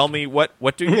things. Tell me what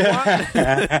do you want?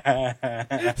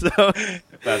 So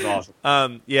that's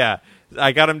awesome. Yeah,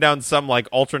 I got him down some like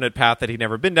alternate path that he'd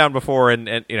never been down before,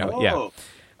 and yeah.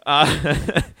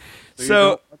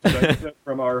 So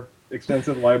from our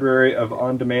extensive library of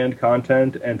on-demand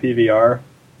content and PVR.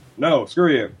 No,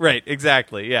 screw you. Right,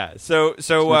 exactly. Yeah. So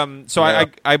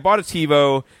I bought a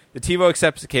TiVo. The TiVo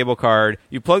accepts the cable card.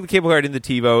 You plug the cable card in the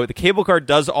TiVo. The cable card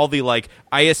does all the like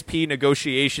ISP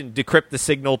negotiation, decrypt the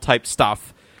signal type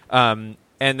stuff. And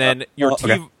then your TiVo.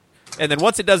 Okay. And then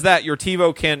once it does that, your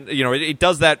TiVo can, it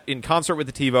does that in concert with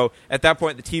the TiVo. At that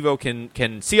point, the TiVo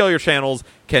can see all your channels,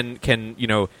 can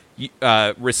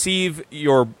receive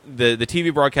the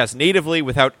TV broadcast natively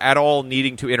without at all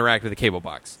needing to interact with the cable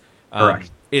box.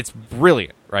 Correct. It's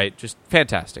brilliant, right? Just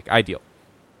fantastic, ideal.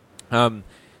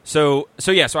 So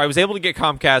I was able to get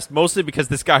Comcast mostly because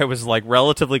this guy was like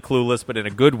relatively clueless, but in a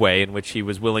good way, in which he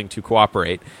was willing to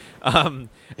cooperate. I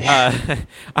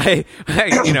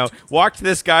walked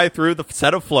this guy through the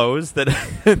set of flows that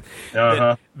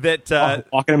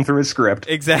walking him through his script.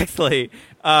 Exactly.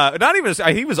 Not even.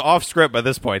 He was off script by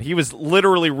this point. He was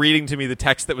literally reading to me the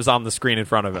text that was on the screen in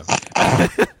front of him.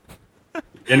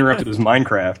 Interrupted his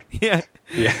Minecraft. Yeah,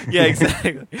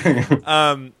 exactly.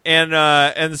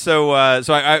 So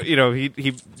I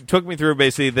he took me through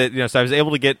basically that so I was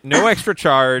able to get no extra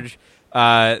charge,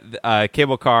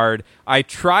 cable card. I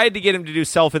tried to get him to do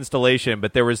self installation,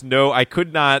 but there was I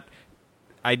could not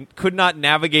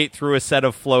navigate through a set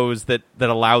of flows that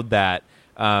allowed that.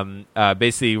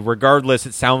 Basically, regardless,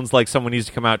 it sounds like someone needs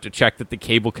to come out to check that the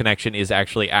cable connection is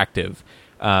actually active.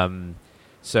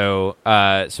 So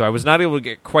I was not able to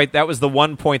get quite. That was the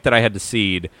one point that I had to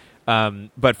cede.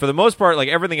 But for the most part, like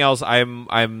everything else, I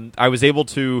was able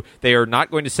to. They are not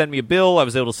going to send me a bill. I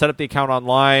was able to set up the account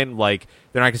online. Like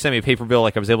they're not going to send me a paper bill.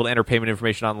 Like I was able to enter payment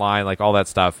information online. Like all that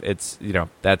stuff. It's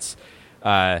that's.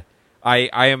 I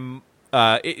am.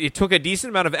 It took a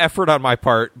decent amount of effort on my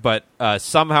part, but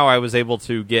somehow I was able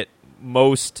to get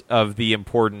most of the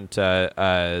important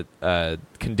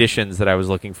conditions that I was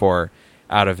looking for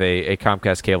out of a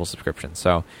Comcast cable subscription.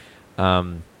 So,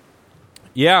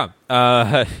 yeah.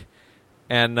 So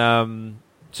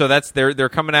that's they're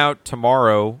coming out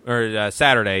tomorrow or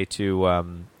Saturday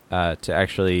to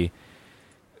actually.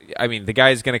 I mean, the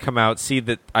guy's going to come out, see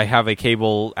that I have a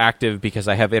cable active because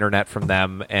I have internet from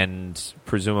them, and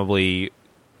presumably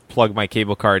plug my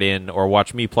cable card in or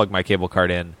watch me plug my cable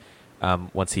card in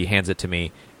once he hands it to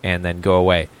me, and then go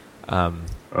away.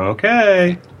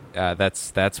 Okay.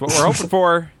 That's what we're hoping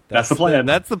for. That's the plan.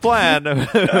 That's the plan.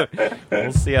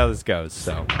 We'll see how this goes.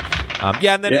 So,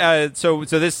 and then so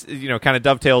this kind of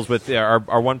dovetails with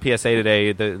our one PSA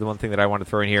today. The one thing that I want to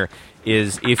throw in here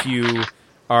is if you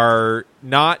are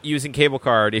not using cable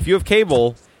card, if you have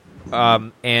cable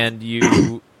and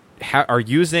you are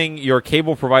using your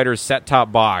cable provider's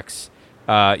set-top box,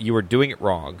 you are doing it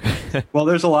wrong. Well,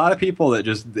 there's a lot of people that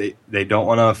just they don't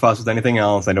want to fuss with anything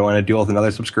else. They don't want to deal with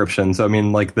another subscription. So I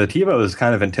mean, like the TiVo is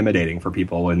kind of intimidating for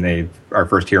people when they are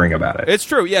first hearing about it. It's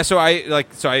true, yeah. So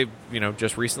I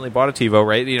just recently bought a TiVo,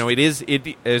 right?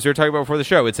 It as we were talking about before the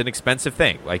show, it's an expensive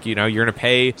thing. Like you're going to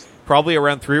pay probably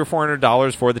around $300 or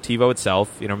 $400 for the TiVo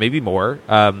itself, maybe more.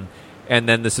 And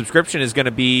then the subscription is going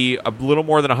to be a little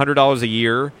more than $100 a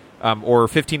year, or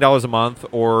 $15 a month,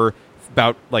 or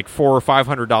about like $400 or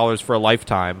 $500 for a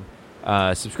lifetime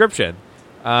subscription.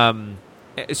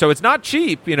 So it's not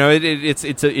cheap.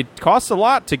 It costs a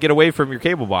lot to get away from your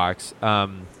cable box.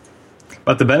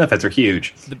 But the benefits are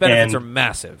huge. The benefits are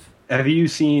massive. Have you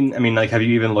seen? I mean, like, have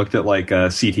you even looked at like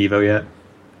CTivo yet?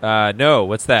 No.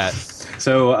 What's that?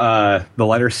 So the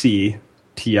letter C,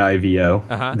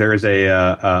 TIVO. There is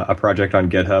a project on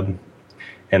GitHub,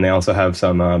 and they also have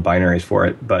some binaries for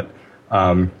it. But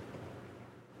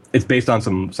it's based on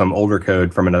some older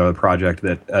code from another project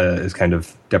that is kind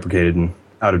of deprecated and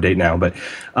out of date now. But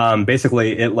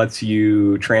basically, it lets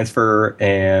you transfer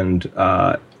and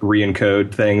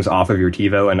re-encode things off of your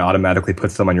TiVo and automatically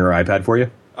puts them on your iPad for you.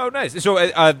 Oh, nice. So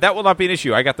that will not be an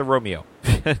issue. I got the Romeo.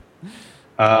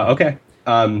 Okay.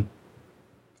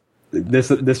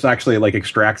 This actually like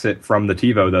extracts it from the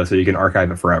TiVo though, so you can archive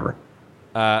it forever.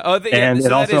 And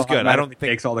it also is good. I don't think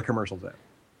takes all the commercials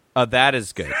out. That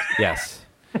is good. Yes.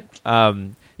 So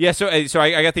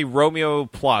I got the Romeo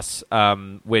Plus,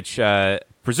 which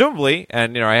presumably,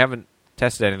 and I haven't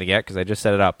tested anything yet because I just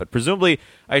set it up, but presumably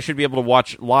I should be able to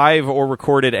watch live or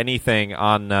recorded anything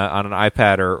on an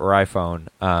iPad or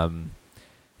iPhone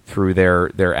through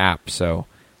their app. So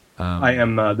I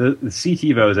am the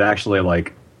CTivo is actually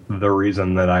like the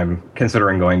reason that I'm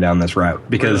considering going down this route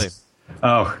because really?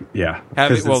 Oh yeah,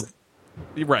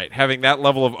 having that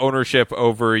level of ownership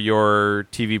over your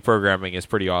TV programming is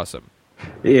pretty awesome.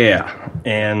 Yeah,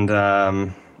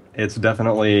 and it's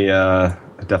definitely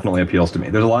it definitely appeals to me.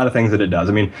 There's a lot of things that it does.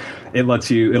 I mean,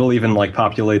 it'll even like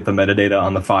populate the metadata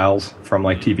on the files from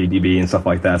like TVDB and stuff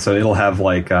like that. So it'll have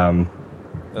like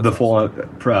the full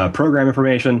program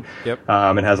information. Yep.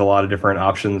 It has a lot of different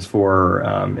options for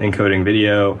encoding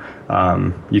video.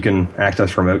 You can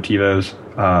access remote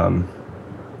TiVos.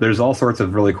 There's all sorts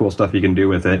of really cool stuff you can do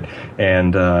with it,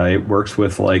 and it works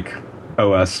with like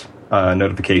OS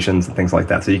notifications and things like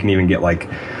that. So you can even get like,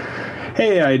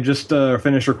 hey, I just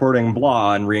finished recording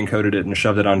blah and re-encoded it and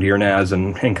shoved it onto your NAS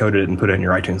and encoded it and put it in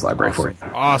your iTunes library for you.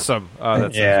 Awesome.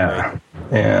 That sounds great.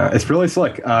 Yeah, it's really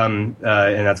slick. And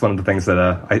that's one of the things that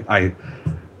I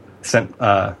sent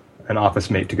an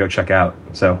office mate to go check out.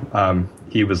 So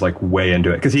he was like way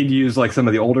into it because he'd used like some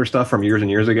of the older stuff from years and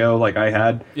years ago. Like I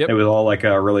had, It was all like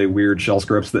really weird shell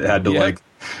scripts that had to like,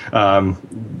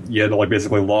 you had to like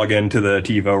basically log into the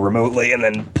TiVo remotely and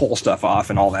then pull stuff off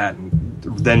and all that. And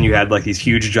then you had like these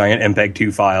huge giant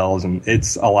MPEG-2 files, and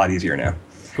it's a lot easier now.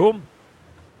 Cool.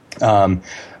 So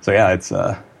yeah, it's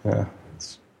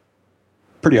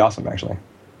pretty awesome actually.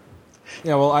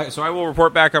 Yeah, well, I will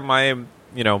report back on my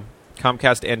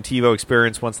Comcast and TiVo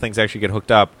experience once things actually get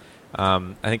hooked up.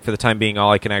 I think for the time being,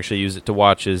 all I can actually use it to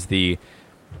watch is the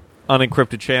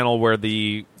unencrypted channel where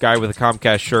the guy with a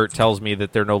Comcast shirt tells me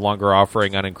that they're no longer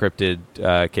offering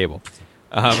unencrypted cable.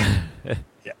 Yeah,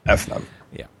 F them.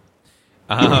 Yeah.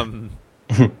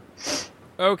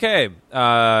 Okay.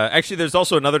 Actually, there's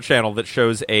also another channel that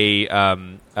shows a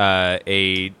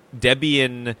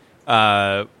Debian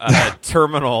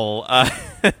terminal.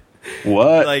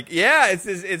 What? Like, yeah,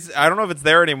 it's. I don't know if it's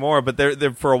there anymore, but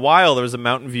there for a while there was a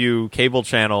Mountain View cable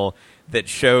channel that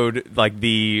showed like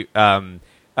the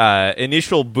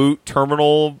initial boot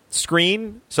terminal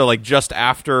screen. So like just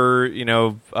after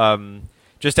boot,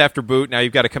 now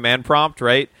you've got a command prompt,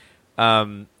 right?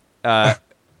 Of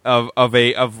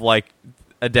like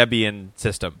a Debian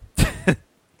system.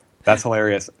 That's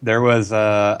hilarious. There was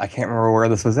I can't remember where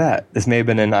this was at. This may have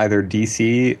been in either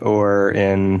DC or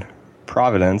in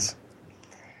Providence.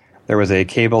 There was a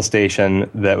cable station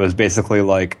that was basically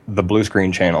like the blue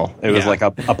screen channel. It was like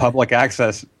a public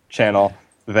access channel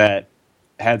that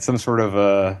had some sort of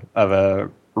a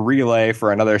relay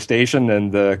for another station,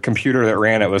 and the computer that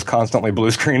ran it was constantly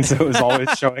blue screen, so it was always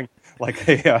showing like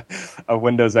a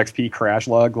Windows XP crash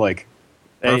log. Like,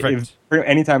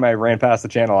 anytime I ran past the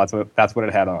channel, that's what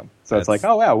it had on. So it's like,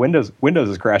 oh wow, Windows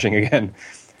is crashing again.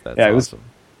 That's it awesome. was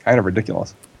kind of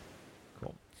ridiculous.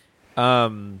 Cool.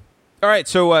 All right,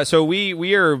 so we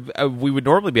would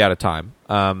normally be out of time,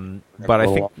 but I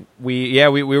think we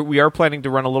are planning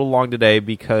to run a little long today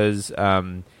because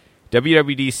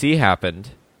WWDC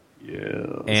happened.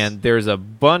 Yes. And there's a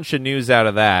bunch of news out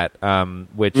of that,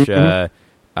 which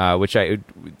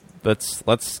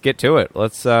let's get to it.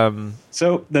 Let's.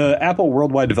 So the Apple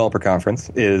Worldwide Developer Conference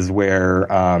is where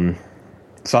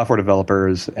software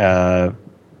developers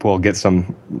will get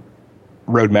some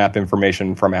roadmap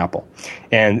information from Apple,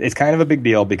 and it's kind of a big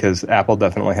deal because Apple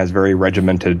definitely has very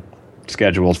regimented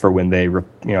schedules for when they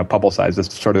publicize this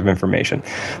sort of information.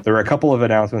 There are a couple of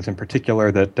announcements in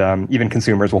particular that even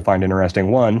consumers will find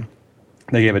interesting. One,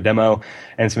 they gave a demo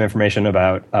and some information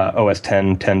about OS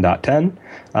 10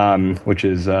 10.10, which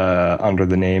is under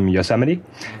the name Yosemite.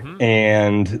 Mm-hmm.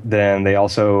 And then they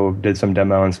also did some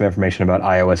demo and some information about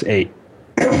iOS 8.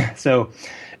 So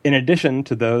in addition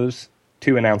to those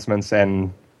two announcements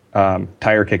and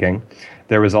tire kicking,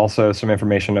 there was also some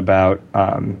information about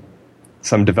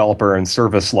some developer and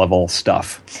service level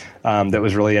stuff that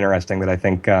was really interesting that I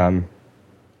think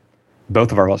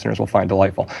both of our listeners will find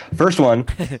delightful. First one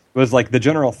was like the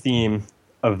general theme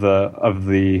of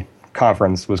the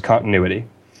conference was continuity.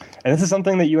 And this is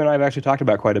something that you and I have actually talked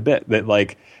about quite a bit, that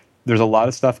like there's a lot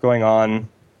of stuff going on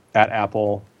at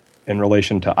Apple in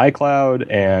relation to iCloud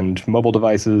and mobile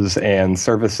devices and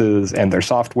services and their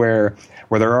software,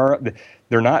 where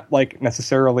they're not like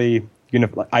necessarily,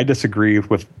 I disagree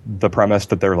with the premise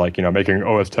that they're like, making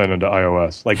OS 10 into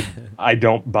iOS. Like, I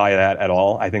don't buy that at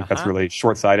all. I think that's really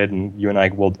short-sighted, and you and I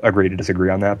will agree to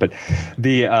disagree on that. But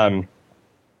the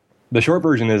short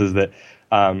version is that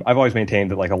I've always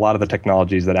maintained that like a lot of the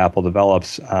technologies that Apple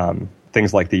develops,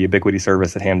 things like the Ubiquity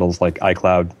service that handles like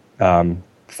iCloud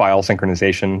file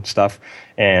synchronization stuff,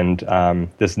 and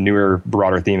this newer,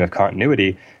 broader theme of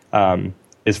continuity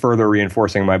is further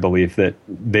reinforcing my belief that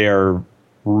they're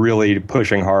really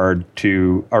pushing hard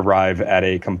to arrive at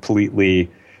a completely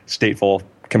stateful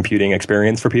computing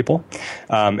experience for people.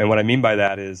 And what I mean by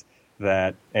that is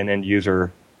that an end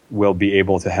user will be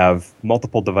able to have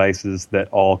multiple devices that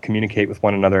all communicate with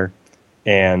one another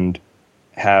and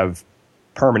have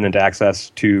permanent access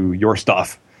to your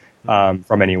stuff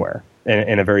from anywhere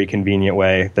in a very convenient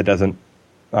way that doesn't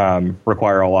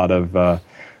require a lot of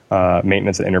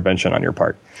maintenance and intervention on your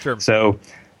part. Sure. So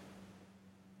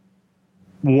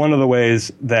one of the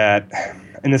ways that,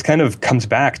 and this kind of comes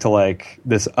back to like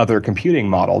this other computing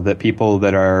model that people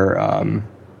that are,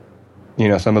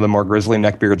 some of the more grizzly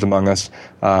neckbeards among us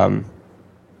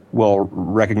will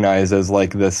recognize as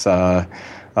like this dawn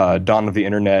of the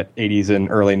internet 80s and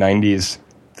early 90s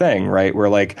thing, right? Where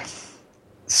like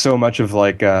so much of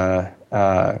like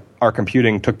our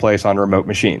computing took place on remote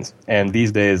machines. And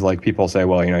these days, like people say,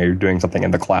 well, you're doing something in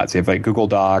the cloud. So you have like Google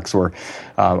Docs or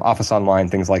Office Online,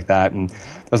 things like that. And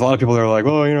there's a lot of people that are like,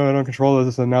 well, I don't control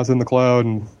this and now it's in the cloud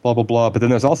and blah, blah, blah. But then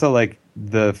there's also like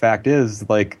the fact is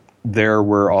like there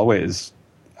were always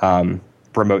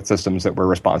remote systems that were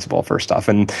responsible for stuff.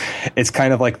 And it's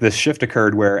kind of like this shift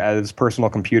occurred where as personal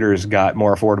computers got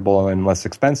more affordable and less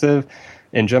expensive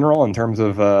in general in terms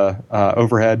of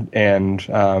overhead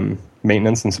and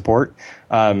maintenance and support,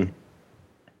 more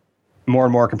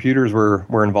and more computers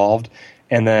were involved.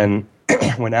 And then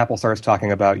when Apple starts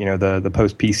talking about, the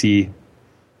post-PC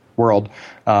world,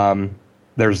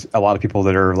 there's a lot of people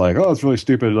that are like, oh, it's really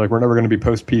stupid. Like, we're never going to be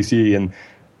post-PC. And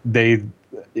the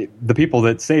people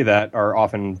that say that are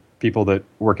often people that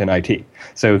work in IT.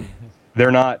 So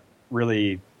they're not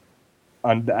really,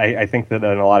 I think that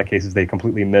in a lot of cases they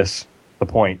completely miss the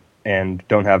point and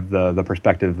don't have the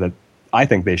perspective that I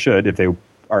think they should if they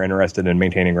are interested in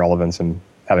maintaining relevance and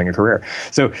having a career.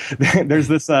 So there's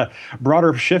this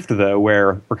broader shift, though,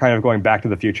 where we're kind of going back to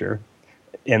the future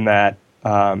in that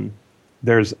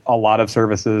there's a lot of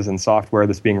services and software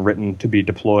that's being written to be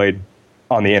deployed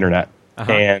on the internet.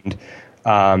 And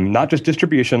not just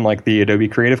distribution like the Adobe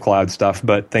Creative Cloud stuff,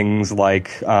 but things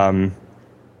like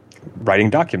writing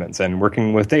documents and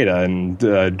working with data and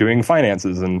doing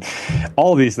finances and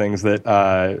all of these things that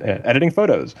editing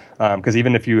photos. Because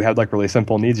even if you had like really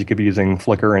simple needs, you could be using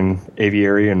Flickr and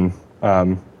Aviary and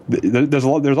there's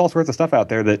all sorts of stuff out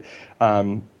there that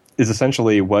is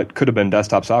essentially what could have been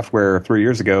desktop software 3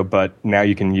 years ago, but now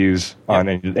you can use on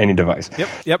any device.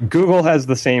 Yep. Google has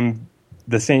the same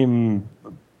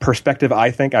perspective,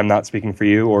 I think. I'm not speaking for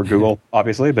you or Google,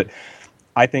 obviously, but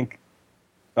I think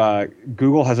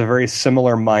Google has a very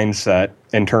similar mindset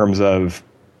in terms of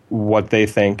what they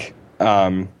think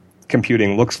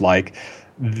computing looks like.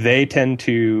 They tend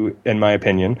to, in my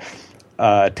opinion,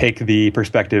 take the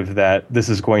perspective that this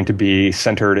is going to be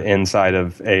centered inside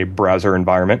of a browser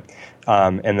environment,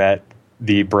 and that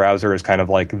the browser is kind of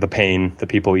like the pane that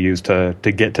people use to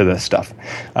get to this stuff.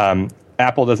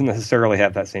 Apple doesn't necessarily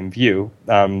have that same view.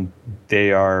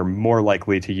 They are more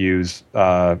likely to use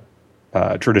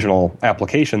traditional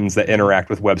applications that interact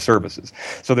with web services.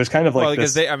 So there's kind of like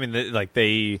because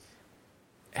they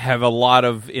have a lot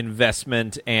of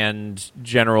investment and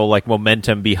general like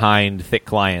momentum behind thick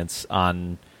clients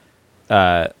on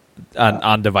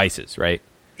devices, right?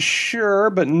 Sure,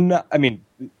 but not,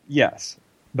 yes,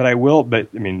 but I will. But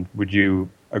would you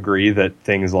agree that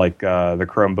things like the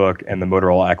Chromebook and the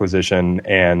Motorola acquisition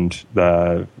and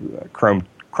the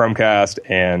Chromecast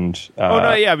and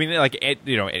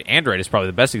Android is probably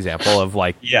the best example of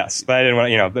like yes, but I didn't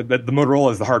want the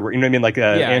Motorola is the hardware. You know what I mean? Like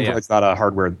Android's not a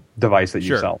hardware device that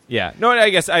you sell. Yeah, no, I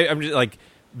guess I'm just like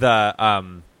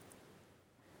the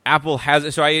Apple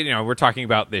has. So we're talking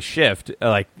about this shift,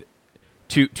 like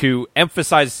to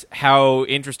emphasize how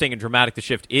interesting and dramatic the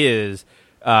shift is.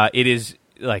 It is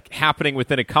like happening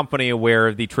within a company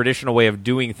where the traditional way of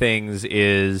doing things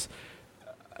is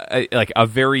a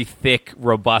very thick,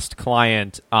 robust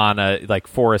client on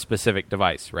for a specific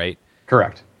device, right?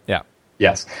 Correct. Yeah.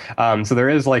 Yes. So there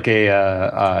is like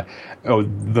where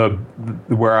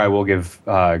I will give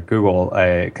Google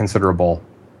a considerable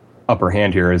upper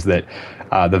hand here is that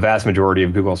the vast majority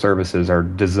of Google services are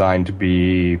designed to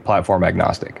be platform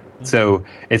agnostic. Mm-hmm. So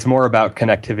it's more about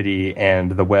connectivity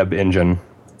and the web engine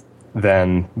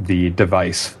than the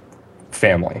device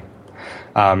family.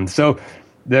 So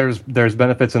there's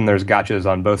benefits and there's gotchas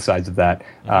on both sides of that.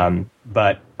 Mm-hmm.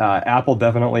 But Apple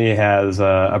definitely has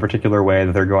a particular way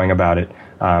that they're going about it.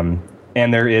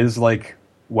 And there is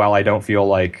while I don't feel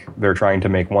like they're trying to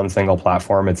make one single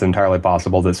platform, it's entirely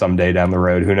possible that someday down the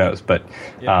road, who knows? But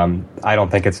I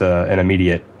don't think it's an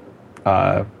immediate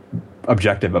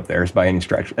objective of theirs by any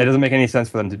stretch. It doesn't make any sense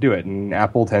for them to do it. And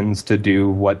Apple tends to do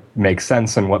what makes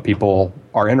sense and what people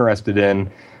are interested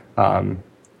in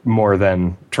more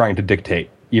than trying to dictate.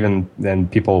 Even then,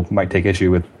 people might take issue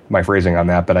with my phrasing on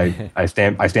that, but I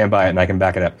stand by it and I can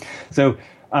back it up. So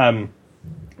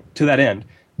to that end,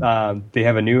 they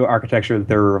have a new architecture that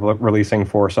they're releasing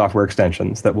for software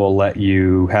extensions that will let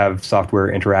you have software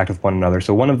interact with one another.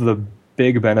 So one of the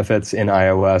big benefits in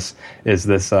iOS is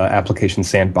this application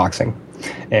sandboxing.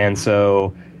 And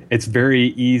so it's very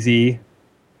easy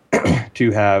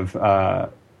to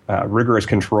have rigorous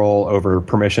control over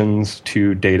permissions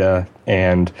to data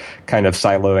and kind of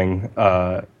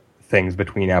siloing things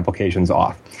between applications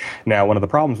off. Now, one of the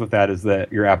problems with that is that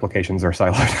your applications are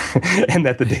siloed and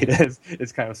that the data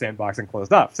is kind of sandboxed and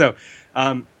closed off. So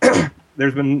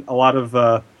there's been a lot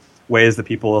of ways that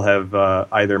people have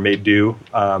either made do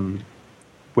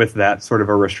with that sort of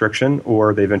a restriction,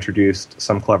 or they've introduced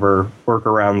some clever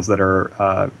workarounds that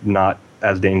are not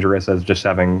as dangerous as just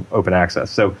having open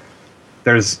access. So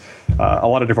there's a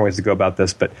lot of different ways to go about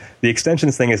this, but the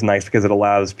extensions thing is nice because it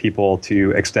allows people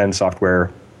to extend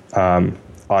software on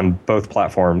both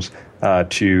platforms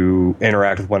to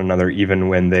interact with one another, even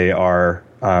when they are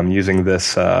using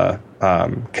this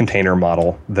container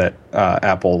model that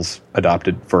Apple's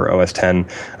adopted for OS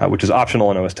X, which is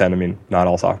optional in OS X. I mean, not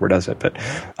all software does it, but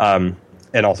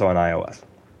and also on iOS.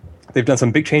 They've done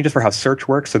some big changes for how search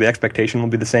works, so the expectation will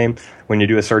be the same. When you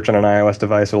do a search on an iOS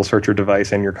device, it'll search your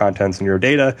device and your contents and your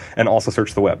data, and also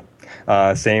search the web.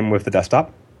 Same with the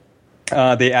desktop.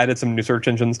 They added some new search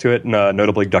engines to it,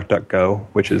 notably DuckDuckGo,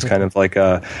 which is kind of like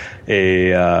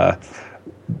a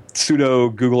pseudo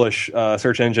Google-ish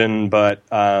search engine, but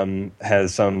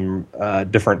has some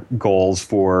different goals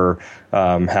for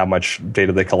how much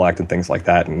data they collect and things like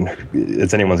that. And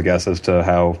it's anyone's guess as to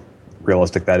how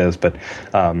realistic that is, but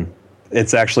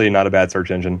it's actually not a bad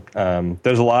search engine.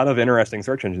 There's a lot of interesting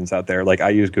search engines out there. Like I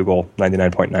use Google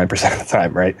 99.9% of the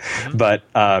time, right? Mm-hmm. But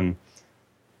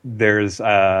there's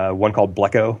one called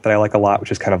Blecko that I like a lot,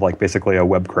 which is kind of like basically a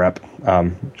web crep,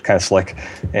 kind of slick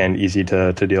and easy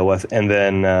to deal with. And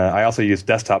then I also use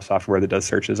desktop software that does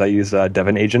searches. I use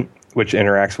Devon Agent, which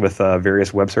interacts with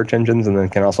various web search engines and then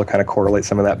can also kind of correlate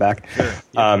some of that back. Sure.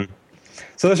 Yeah.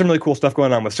 So there's some really cool stuff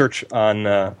going on with search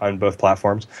on both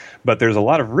platforms. But there's a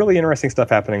lot of really interesting stuff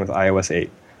happening with iOS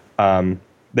 8.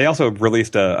 They also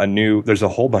released there's a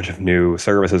whole bunch of new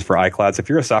services for iCloud. So if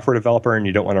you're a software developer and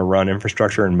you don't want to run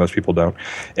infrastructure, and most people don't,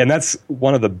 and that's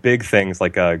one of the big things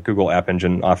like Google App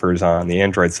Engine offers on the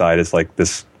Android side is like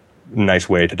this nice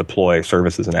way to deploy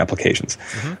services and applications.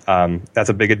 Mm-hmm. That's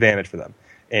a big advantage for them.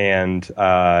 And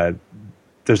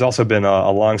there's also been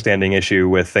a longstanding issue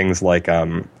with things like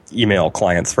email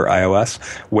clients for iOS,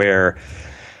 where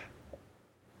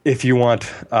if you want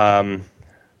to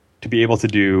be able to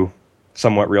do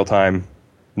somewhat real-time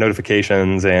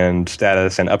notifications and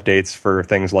status and updates for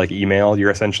things like email, you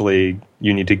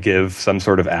need to give some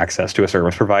sort of access to a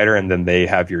service provider, and then they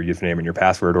have your username and your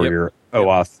password or your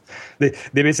OAuth. They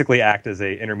basically act as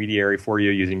an intermediary for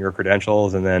you using your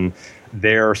credentials, and then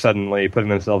they're suddenly putting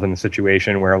themselves in a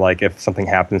situation where, like, if something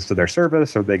happens to their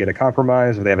service or they get a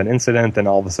compromise or they have an incident, then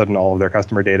all of a sudden all of their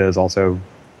customer data is also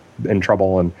in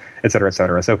trouble, and et cetera, et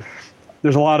cetera. So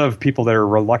there's a lot of people that are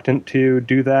reluctant to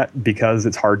do that because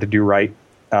it's hard to do right,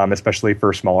 especially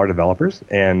for smaller developers.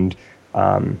 And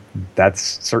that's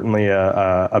certainly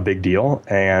a big deal.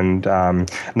 And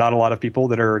not a lot of people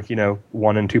that are,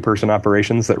 1 and 2 person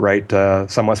operations that write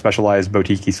somewhat specialized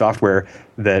boutique software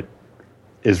that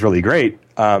is really great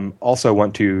also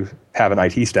want to have an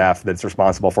IT staff that's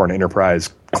responsible for an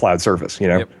enterprise cloud service,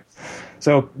 Yep.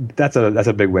 So that's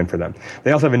a big win for them.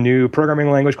 They also have a new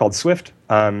programming language called Swift,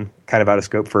 kind of out of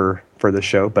scope for this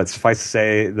show, but suffice to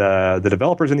say the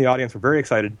developers in the audience were very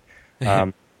excited.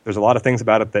 There's a lot of things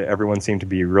about it that everyone seemed to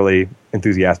be really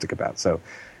enthusiastic about. So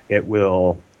it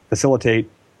will facilitate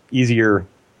easier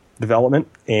development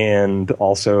and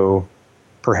also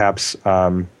perhaps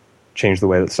change the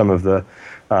way that some of the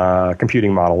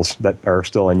computing models that are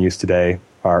still in use today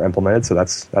are implemented. So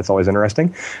that's always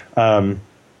interesting.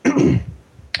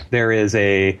 There is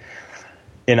in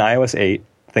iOS 8,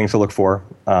 things to look for.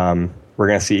 We're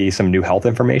going to see some new health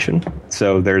information.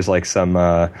 So there's like some,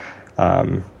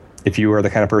 if you are the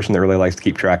kind of person that really likes to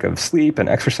keep track of sleep and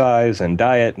exercise and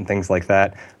diet and things like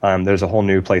that, there's a whole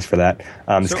new place for that.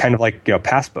 It's kind of like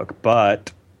Passbook,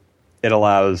 but it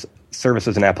allows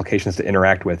services and applications to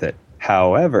interact with it.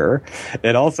 However,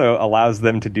 it also allows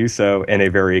them to do so in a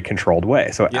very controlled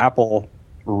way. So Apple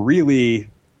really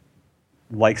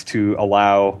likes to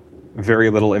allow very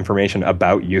little information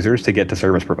about users to get to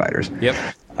service providers. Yep.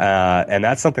 And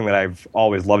that's something that I've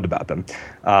always loved about them.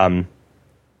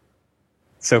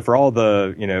 So for all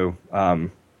the,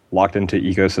 locked into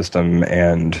ecosystem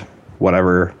and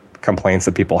whatever complaints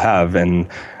that people have, and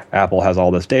Apple has all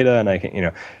this data, and I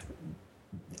can,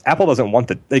 Apple doesn't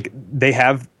want they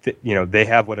have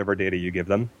whatever data you give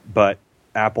them, but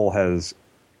Apple has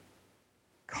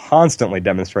constantly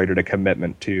demonstrated a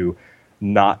commitment to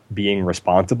not being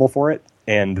responsible for it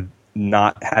and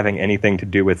not having anything to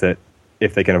do with it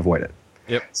if they can avoid it.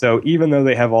 Yep. So even though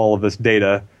they have all of this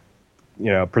data,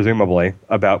 presumably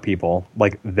about people,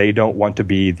 like they don't want to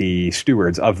be the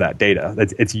stewards of that data.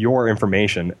 It's your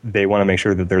information. They want to make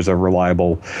sure that there's a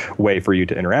reliable way for you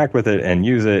to interact with it and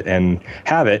use it and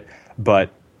have it, but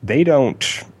they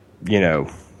don't,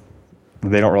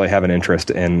 they don't really have an interest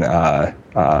in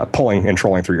pulling and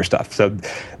trolling through your stuff. So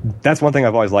that's one thing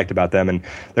I've always liked about them. And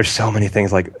there's so many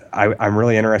things like I'm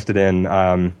really interested in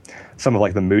some of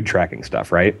like the mood tracking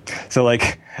stuff, right? So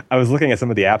like I was looking at some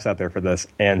of the apps out there for this,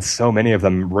 and so many of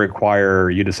them require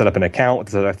you to set up an account with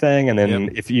this other thing. And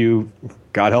then if you,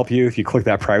 God help you, if you click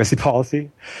that privacy policy,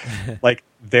 like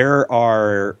there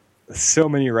are so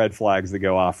many red flags that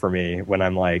go off for me when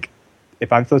I'm like,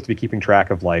 if I'm supposed to be keeping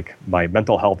track of like my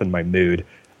mental health and my mood,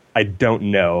 I don't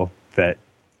know that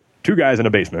two guys in a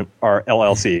basement are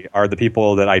LLC are the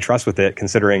people that I trust with it,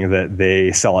 considering that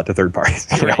they sell it to third parties.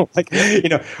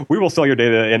 We will sell your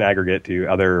data in aggregate to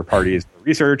other parties for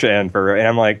research and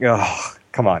I'm like, oh,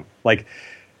 come on. Like,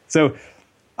 so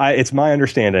it's my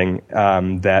understanding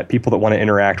that people that want to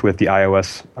interact with the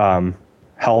iOS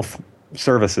health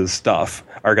services stuff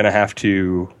are going to have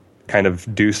to kind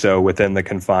of do so within the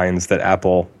confines that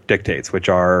Apple dictates, which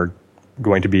are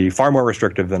going to be far more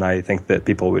restrictive than I think that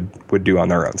people would do on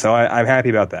their own. So I'm happy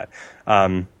about that.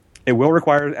 It will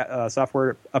require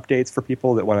software updates for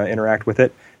people that want to interact with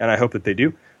it, and I hope that they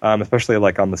do, especially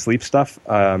like on the sleep stuff.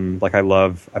 Like I've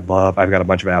got a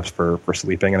bunch of apps for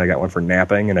sleeping, and I got one for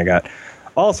napping, and I got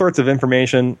all sorts of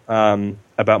information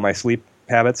about my sleep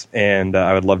habits, and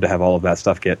I would love to have all of that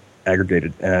stuff get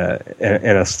aggregated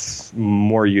in a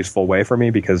more useful way for me,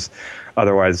 because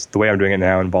otherwise the way I'm doing it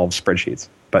now involves spreadsheets.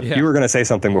 But you were going to say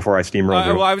something before I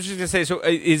steamrolled. Well, I was just going to say, so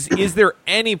is there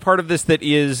any part of this that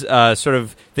is sort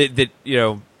of that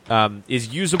is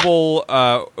usable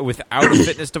without a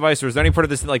fitness device, or is there any part of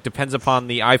this that like depends upon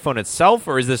the iPhone itself,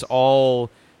 or is this all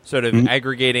sort of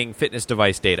aggregating fitness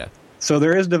device data? So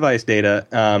there is device data.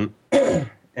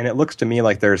 And it looks to me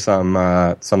like there's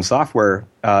some software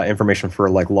information for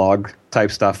like log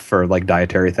type stuff for like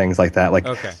dietary things like that. Like,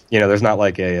 there's not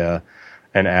like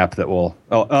an app that will.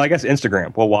 Oh, I guess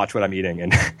Instagram will watch what I'm eating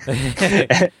and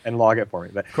and log it for me.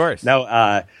 But of course, no.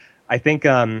 I think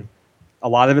a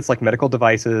lot of it's like medical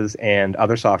devices and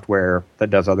other software that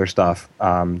does other stuff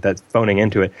that's phoning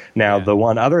into it. Now, the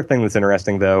one other thing that's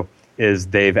interesting though is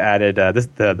they've added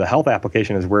the health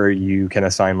application is where you can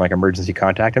assign like emergency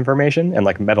contact information and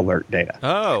like MedAlert data.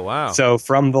 Oh, wow. So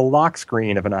from the lock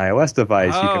screen of an iOS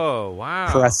device, you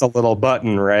can press a little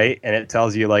button, right? And it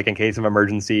tells you like, in case of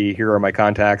emergency, here are my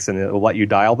contacts, and it will let you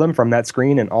dial them from that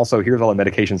screen. And also, here's all the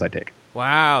medications I take.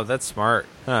 Wow, that's smart.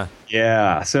 Huh.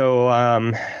 Yeah.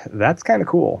 So that's kind of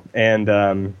cool.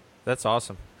 And that's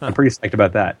awesome. Huh. I'm pretty psyched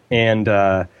about that. And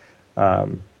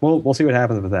we'll see what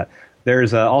happens with that.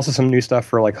 There's also some new stuff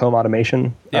for like home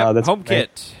automation. That's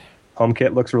HomeKit.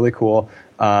 HomeKit looks really cool.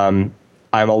 I'm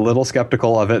a little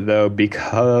skeptical of it though,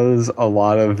 because a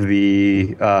lot of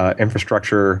the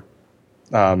infrastructure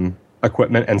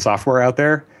equipment and software out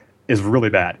there is really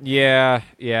bad. Yeah.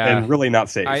 And really not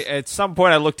safe. At some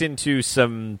point I looked into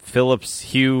some Philips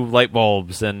Hue light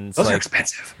bulbs, and those are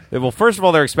expensive. Well, first of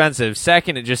all, they're expensive.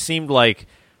 Second, it just seemed like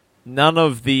none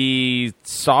of the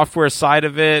software side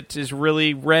of it is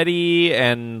really ready,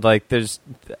 and like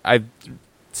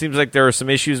seems like there are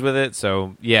some issues with it.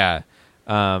 So a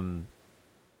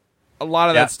lot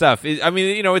of that stuff. It's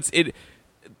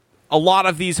a lot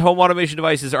of these home automation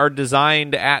devices are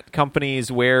designed at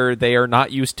companies where they are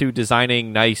not used to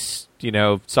designing nice,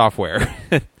 software.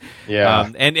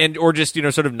 Yeah. And or just,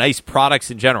 sort of nice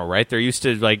products in general, right? They're used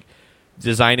to like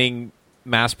designing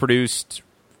mass-produced,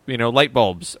 light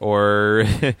bulbs or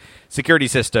security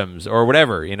systems or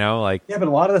whatever, like. Yeah, but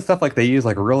a lot of the stuff, like, they use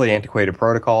like really antiquated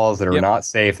protocols that are not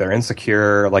safe. They're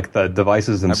insecure. Like the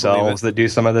devices themselves that do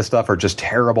some of this stuff are just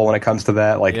terrible when it comes to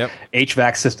that. Like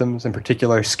HVAC systems in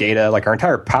particular, SCADA, like our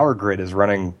entire power grid is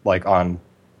running like on,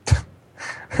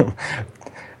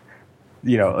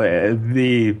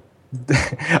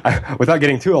 without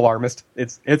getting too alarmist,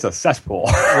 it's a cesspool.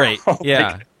 Right.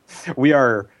 Yeah. Like, we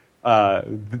are.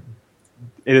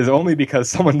 It is only because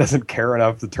someone doesn't care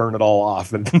enough to turn it all off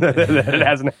that it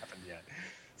hasn't happened yet.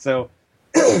 So,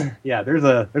 yeah, there's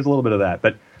a little bit of that.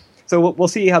 But so we'll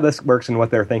see how this works and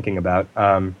what they're thinking about.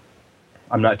 I'm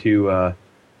not too.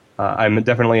 I'm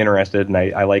definitely interested, and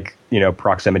I like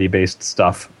proximity based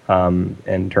stuff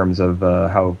in terms of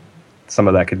how some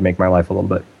of that could make my life a little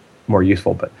bit more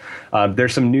useful. But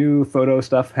there's some new photo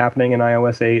stuff happening in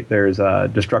iOS 8. There's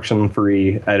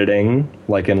destruction-free editing,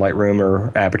 like in Lightroom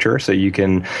or Aperture, so you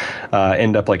can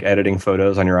end up like editing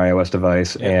photos on your iOS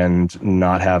device and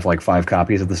not have like 5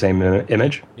 copies of the same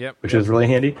image, which is really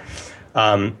handy.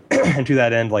 And to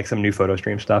that end, like some new photo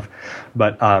stream stuff.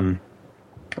 But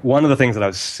one of the things that I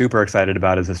was super excited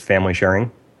about is this family sharing.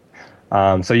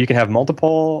 So you can have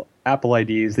multiple Apple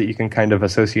IDs that you can kind of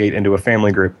associate into a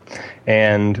family group.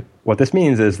 And what this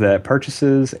means is that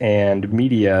purchases and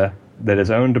media that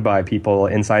is owned by people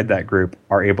inside that group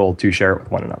are able to share it with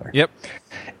one another. Yep.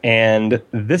 And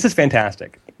this is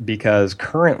fantastic because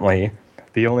currently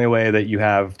the only way that you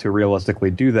have to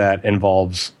realistically do that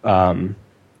involves having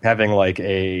like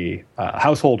a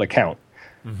household account.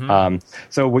 Mm-hmm.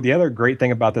 So the other great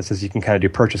thing about this is you can kind of do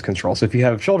purchase control. So if you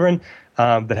have children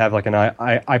that have like an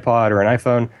iPod or an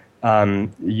iPhone,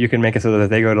 you can make it so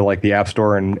that they go to like the App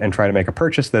Store and try to make a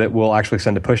purchase, that it will actually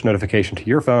send a push notification to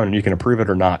your phone and you can approve it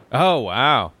or not. Oh,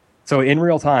 wow. So in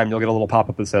real time, you'll get a little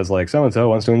pop-up that says like, so-and-so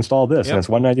wants to install this and it's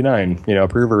 $199,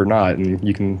 approve it or not, and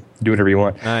you can do whatever you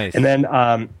want. Nice. And then,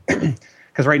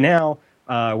 because right now,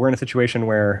 we're in a situation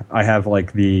where I have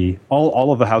like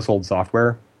all of the household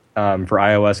software for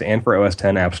iOS and for OS X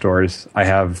app stores, I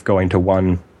have going to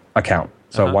one account.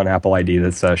 So one Apple ID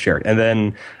that's shared. And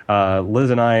then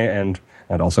Liz and I, and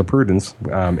also Prudence,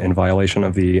 in violation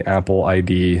of the Apple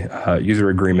ID user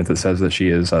agreement that says that she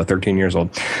is 13 years old,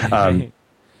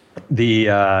 we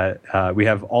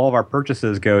have all of our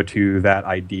purchases go to that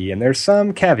ID. And there's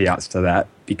some caveats to that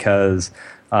because,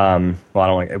 we'll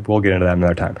get into that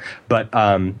another time. But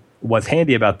what's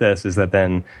handy about this is that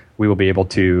then we will be able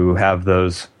to have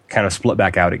those kind of split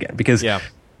back out again. Because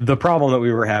the problem that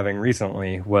we were having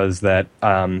recently was that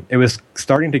it was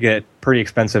starting to get pretty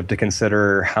expensive to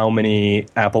consider how many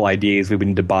Apple IDs we would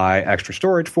need to buy extra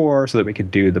storage for so that we could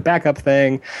do the backup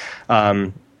thing.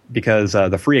 Because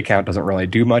the free account doesn't really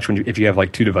do much. If you have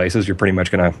like 2 devices, you're pretty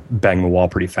much going to bang the wall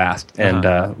pretty fast. And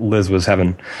Liz was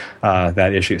having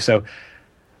that issue. So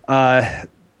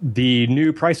the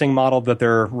new pricing model that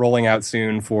they're rolling out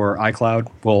soon for iCloud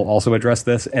will also address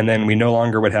this. And then we no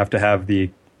longer would have to have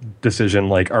the decision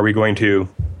like, are we going to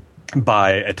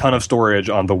buy a ton of storage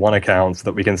on the one account so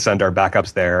that we can send our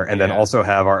backups there and then also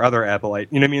have our other Apple, you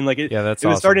know what I mean? Like it was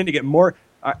awesome. Starting to get more,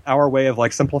 our way of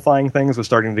like simplifying things was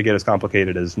starting to get as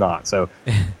complicated as not. So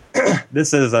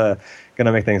this is going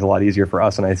to make things a lot easier for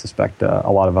us, and I suspect a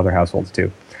lot of other households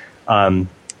too.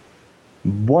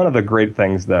 One of the great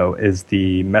things, though, is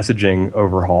the messaging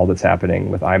overhaul that's happening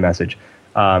with iMessage.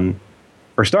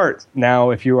 For start,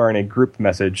 now if you are in a group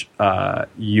message,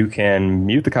 you can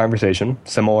mute the conversation,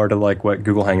 similar to like what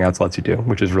Google Hangouts lets you do,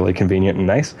 which is really convenient and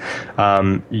nice.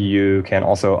 You can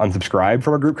also unsubscribe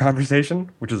from a group conversation,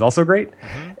 which is also great.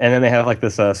 Mm-hmm. And then they have like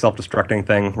this self-destructing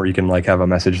thing where you can like have a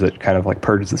message that kind of like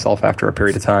purges itself after a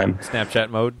period of time.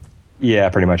 Snapchat mode? Yeah,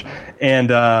 pretty much. And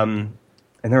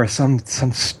there was some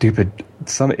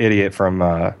idiot from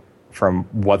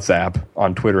WhatsApp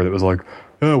on Twitter that was like,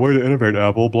 oh, way to innovate,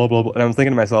 Apple, blah, blah, blah. And I'm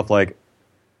thinking to myself, like,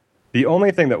 the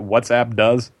only thing that WhatsApp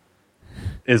does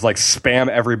is, like, spam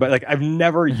everybody. Like, I've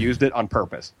never used it on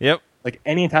purpose. Yep. Like,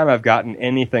 anytime I've gotten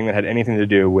anything that had anything to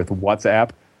do with WhatsApp,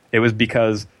 it was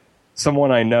because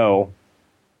someone I know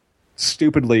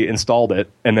stupidly installed it,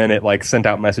 and then it, like, sent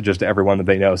out messages to everyone that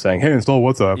they know saying, hey, install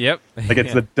WhatsApp. Yep. Like,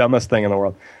 it's the dumbest thing in the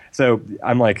world. So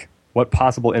I'm like, what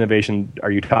possible innovation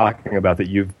are you talking about that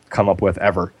you've come up with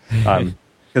ever?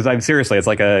 Because I'm seriously, it's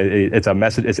like it's a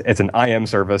message. It's an IM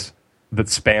service that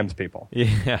spams people.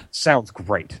 Yeah, sounds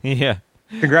great. Yeah,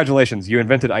 congratulations, you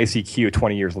invented ICQ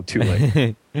 20 years too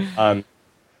late.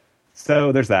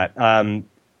 So there's that.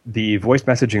 The voice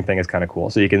messaging thing is kind of cool.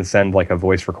 So you can send like a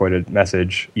voice recorded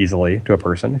message easily to a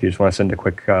person if you just want to send a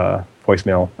quick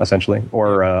voicemail, essentially,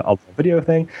 or a video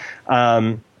thing.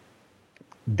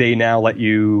 They now let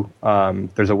you.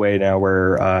 There's a way now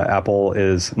where Apple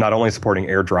is not only supporting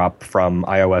AirDrop from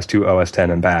iOS to OS 10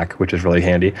 and back, which is really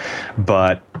handy,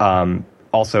 but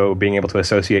also being able to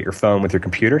associate your phone with your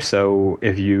computer. So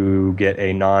if you get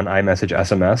a non-iMessage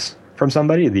SMS from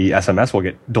somebody, the SMS will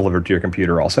get delivered to your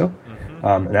computer also.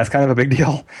 And that's kind of a big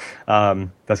deal.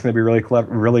 That's going to be really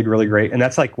clever, really, really great. And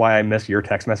that's like why I miss your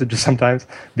text messages sometimes,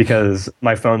 because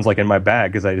my phone's like in my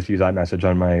bag because I just use iMessage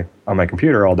on my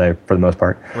computer all day for the most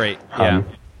part. Right. Yeah.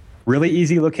 Really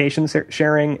easy location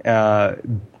sharing. A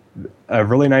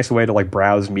really nice way to like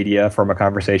browse media from a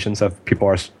conversation. So if people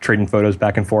are trading photos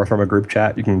back and forth from a group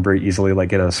chat, you can very easily like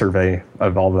get a survey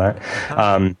of all of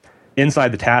that. Inside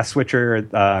the task switcher,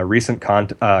 recent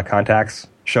contacts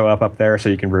show up there, so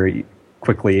you can very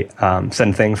quickly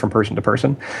send things from person to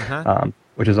person,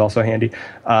 which is also handy.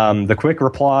 The quick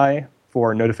reply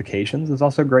for notifications is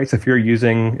also great. So if you're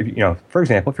using, for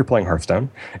example, if you're playing Hearthstone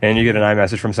and you get an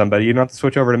iMessage from somebody, you don't have to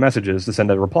switch over to messages to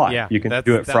send a reply. Yeah, you can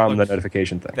do it from the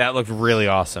notification thing. That looked really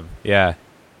awesome. Yeah.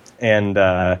 And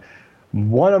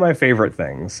one of my favorite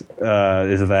things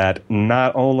is that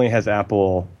not only has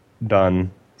Apple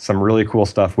done some really cool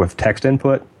stuff with text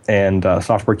input and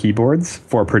software keyboards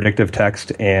for predictive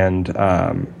text, and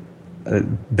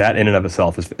that in and of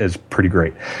itself is pretty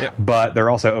great. Yep. But they're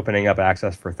also opening up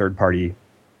access for third-party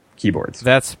keyboards.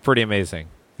 That's pretty amazing.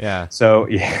 Yeah. So,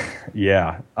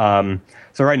 yeah.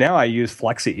 So right now I use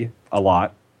Flexi a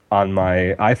lot on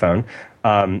my iPhone,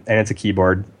 and it's a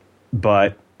keyboard,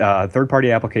 but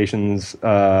third-party applications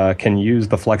can use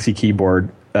the Flexi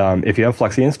keyboard if you have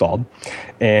Flexi installed,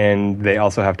 and they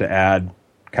also have to add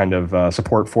kind of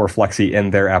support for Flexi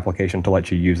in their application to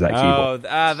let you use that keyboard.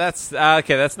 Oh, that's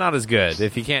okay. That's not as good.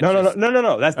 If you can't.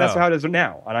 No. That's how it is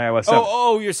now on iOS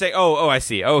 7. You're saying. I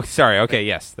see. Oh, sorry. Okay,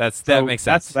 yes, that makes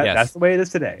sense. That's the way it is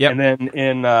today. Yep. And then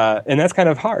and that's kind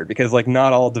of hard because like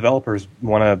not all developers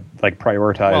want to like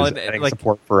prioritize adding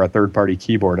support for a third-party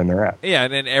keyboard in their app. Yeah,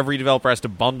 and then every developer has to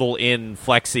bundle in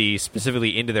Flexi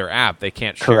specifically into their app. They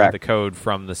can't share the code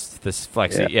from this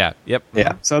Flexi. Yeah. Yep.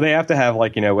 Yeah. So they have to have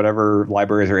like whatever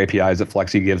library or APIs that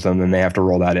Flexi gives them, and they have to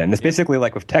roll that in. It's basically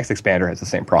like with Text Expander has the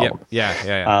same problem.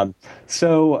 Yeah.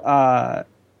 So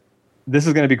this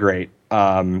is going to be great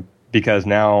because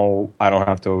now I don't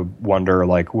have to wonder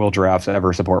like will giraffes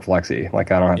ever support Flexi?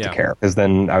 Like I don't have to care, because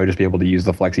then I would just be able to use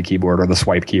the Flexi keyboard or the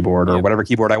swipe keyboard or whatever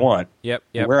keyboard I want. Yep.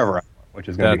 Wherever I want, which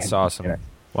is going to be awesome.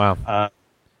 Wow.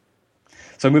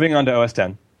 So moving on to OS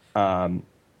 10,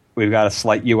 we've got a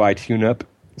slight UI tune-up.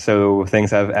 So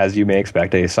things have, as you may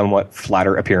expect, a somewhat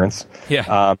flatter appearance.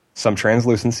 Yeah. Some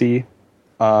translucency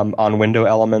on window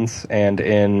elements and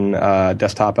in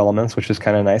desktop elements, which is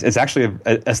kind of nice. It's actually,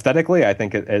 aesthetically, I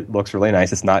think it looks really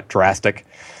nice. It's not drastic.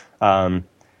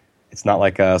 It's not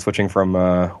like switching from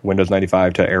Windows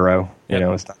 95 to Aero.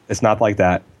 It's not like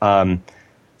that.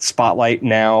 Spotlight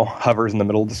now hovers in the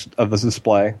middle of the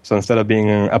display. So instead of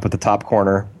being up at the top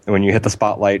corner, when you hit the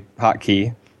Spotlight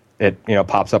hotkey, it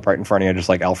pops up right in front of you, just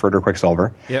like Alfred or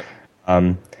Quicksilver. Yep.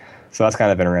 So that's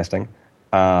kind of interesting.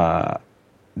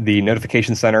 The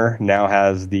notification center now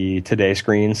has the Today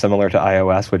screen similar to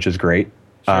iOS, which is great.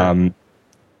 Sure.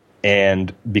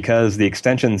 And because the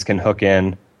extensions can hook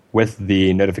in with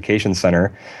the notification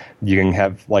center, you can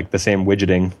have like the same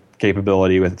widgeting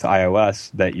capability with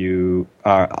iOS that you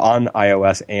are on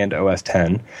iOS and OS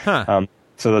 10. Huh.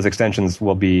 So those extensions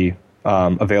will be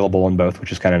available in both,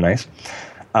 which is kind of nice.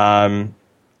 And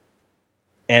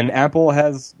Apple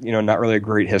has, not really a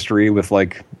great history with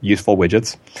like useful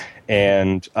widgets.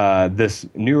 And this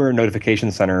newer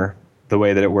notification center, the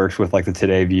way that it works with like the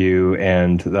Today view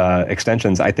and the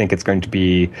extensions, I think it's going to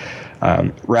be,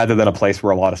 rather than a place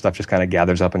where a lot of stuff just kind of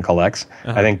gathers up and collects,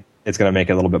 I think it's going to make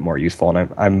it a little bit more useful.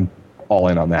 And I'm all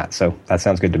in on that. So that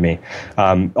sounds good to me.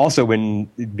 Also,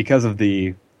 because of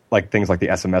the like things like the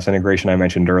SMS integration I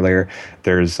mentioned earlier,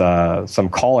 there's some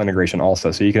call integration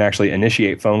also. So you can actually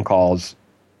initiate phone calls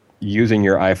using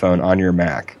your iPhone on your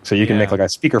Mac. So you can make like a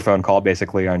speakerphone call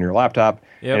basically on your laptop,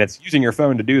 and it's using your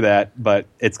phone to do that, but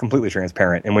it's completely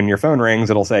transparent. And when your phone rings,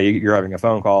 it'll say you're having a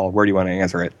phone call. Where do you want to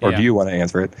answer it? Or do you want to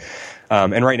answer it?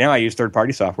 And right now I use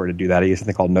third-party software to do that. I use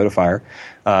something called Notifier.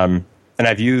 And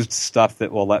I've used stuff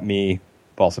that will let me,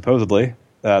 well, supposedly,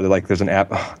 there's an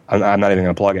app. I'm not even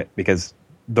going to plug it because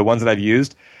the ones that I've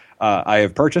used, I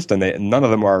have purchased, and none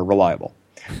of them are reliable.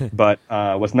 But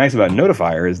what's nice about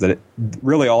Notifier is that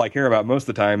really all I care about most of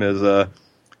the time is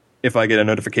if I get a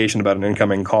notification about an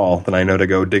incoming call, then I know to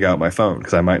go dig out my phone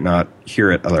because I might not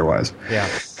hear it otherwise. Yeah,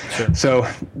 sure. So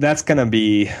that's going to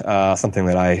be something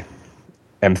that I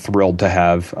am thrilled to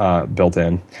have built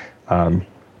in.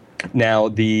 Now,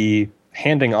 the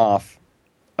handing off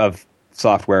of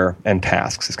software and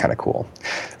tasks is kind of cool.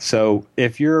 So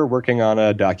if you're working on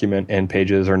a document in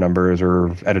Pages or Numbers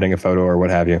or editing a photo or what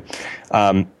have you,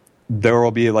 there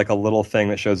will be like a little thing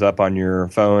that shows up on your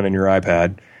phone and your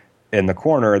iPad in the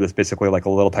corner that's basically like a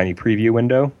little tiny preview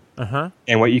window. Uh-huh.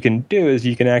 And what you can do is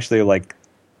you can actually, like,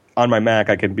 on my Mac,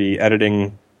 I can be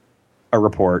editing a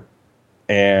report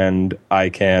and I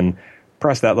can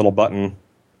press that little button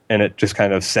and it just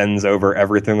kind of sends over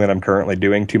everything that I'm currently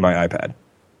doing to my iPad.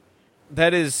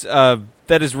 That is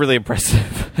really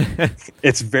impressive.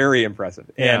 It's very impressive.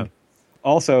 Yeah. And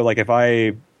also, like, if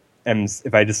I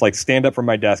just like stand up from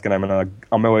my desk and I'm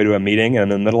on my way to a meeting and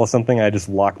in the middle of something, I just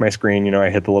lock my screen, I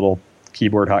hit the little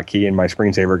keyboard hotkey and my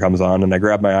screensaver comes on and I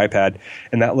grab my iPad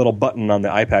and that little button on the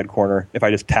iPad corner, if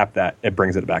I just tap that, it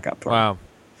brings it back up. Wow.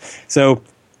 So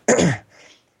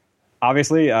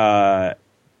obviously,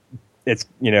 it's,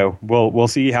 we'll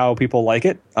see how people like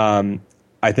it.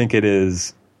 I think it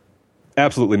is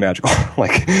absolutely magical.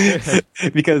 Like,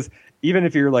 because even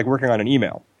if you're like working on an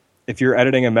email, if you're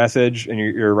editing a message and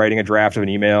you're writing a draft of an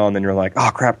email and then you're like, oh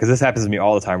crap, because this happens to me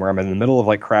all the time where I'm in the middle of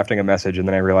like crafting a message and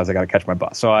then I realize I got to catch my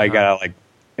bus. So I got to like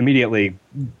immediately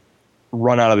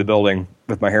run out of the building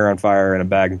with my hair on fire in a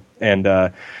bag.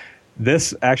 And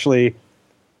this actually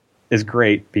is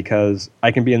great because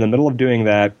I can be in the middle of doing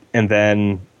that and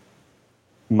then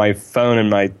my phone and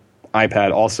my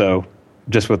iPad also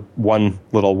just with one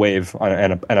little wave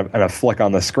and a flick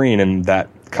on the screen, and that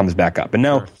comes back up. And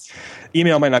now,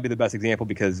 email might not be the best example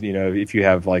because, if you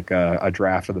have like a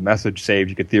draft of the message saved,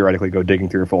 you could theoretically go digging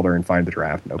through your folder and find the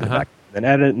draft and open it back, then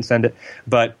edit it and send it.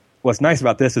 But what's nice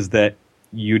about this is that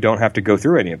you don't have to go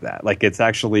through any of that. Like, it's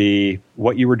actually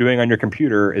what you were doing on your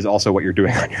computer is also what you're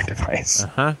doing on your device.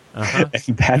 And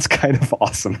that's kind of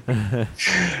awesome.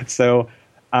 So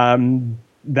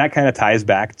that kind of ties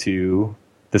back to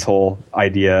this whole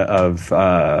idea of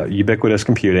ubiquitous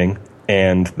computing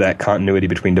and that continuity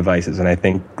between devices. And I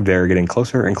think they're getting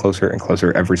closer and closer and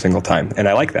closer every single time. And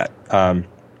I like that.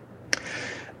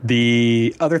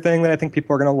 The other thing that I think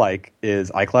people are going to like is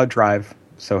iCloud Drive.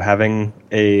 So having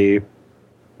a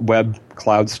web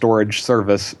cloud storage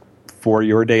service for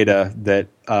your data that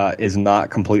is not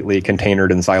completely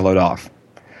containered and siloed off.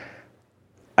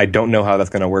 I don't know how that's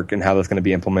going to work and how that's going to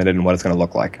be implemented and what it's going to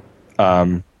look like.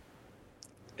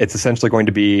 It's essentially going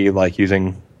to be like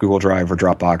using Google Drive or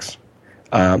Dropbox,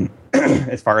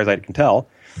 as far as I can tell.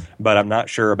 But I'm not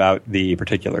sure about the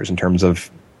particulars in terms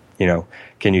of,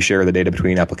 can you share the data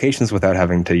between applications without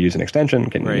having to use an extension?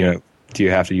 Do you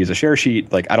have to use a share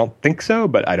sheet? Like, I don't think so,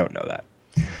 but I don't know that.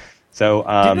 So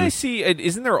didn't I see?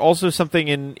 Isn't there also something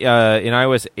in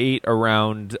iOS 8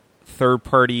 around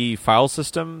third-party file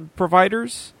system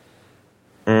providers?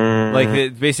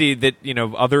 Like basically that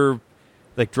other.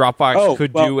 Like Dropbox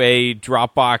do a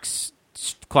Dropbox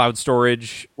cloud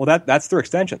storage. Well, that's through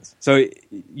extensions. So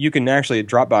you can actually,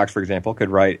 Dropbox, for example, could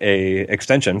write a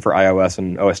extension for iOS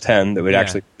and OS 10 that would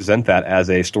actually present that as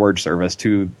a storage service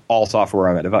to all software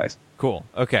on that device. Cool.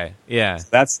 Okay. Yeah. So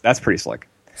that's pretty slick.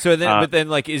 So then, but then,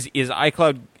 like, is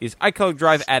iCloud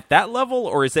Drive at that level,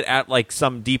 or is it at like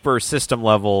some deeper system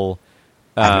level?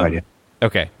 I have no idea.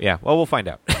 Okay. Yeah. Well, we'll find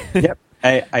out. Yep.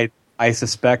 I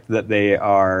suspect that they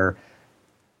are.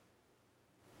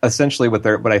 Essentially, what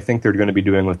I think they're going to be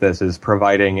doing with this is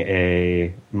providing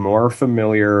a more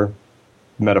familiar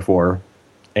metaphor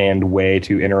and way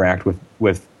to interact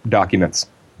with documents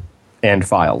and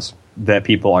files that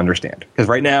people understand. Because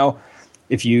right now,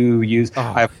 if you use,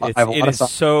 it is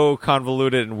so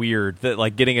convoluted and weird that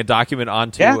like getting a document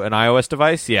onto an iOS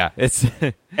device, it's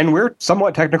and we're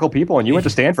somewhat technical people, and you went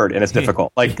to Stanford, and it's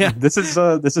difficult. Like it's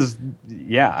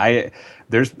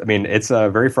a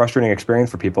very frustrating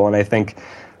experience for people, and I think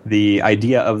the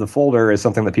idea of the folder is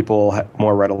something that people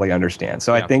more readily understand.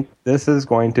 So I think this is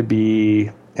going to be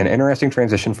an interesting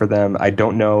transition for them. I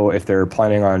don't know if they're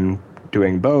planning on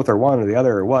doing both or one or the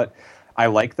other or what. I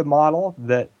like the model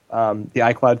that the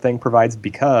iCloud thing provides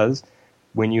because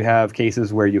when you have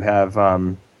cases where you have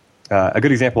a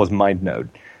good example is MindNode.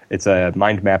 It's a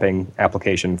mind mapping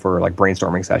application for like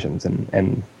brainstorming sessions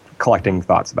and collecting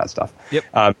thoughts about stuff.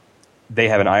 Yep. They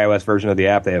have an iOS version of the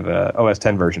app. They have an OS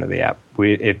 10 version of the app.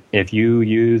 If you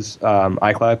use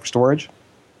iCloud for storage,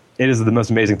 it is the most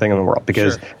amazing thing in the world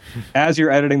because as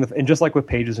you're editing, and just like with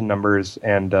Pages and Numbers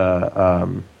and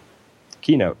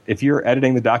Keynote, if you're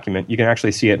editing the document, you can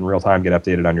actually see it in real time, get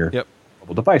updated on your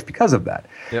mobile device because of that.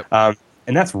 Yep.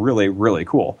 and that's really, really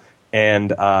cool.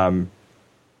 And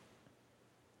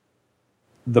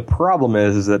the problem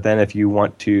is that then if you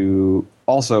want to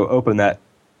also open that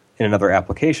in another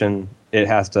application, it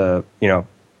has to,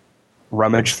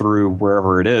 rummage through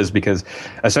wherever it is, because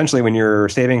essentially when you're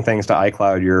saving things to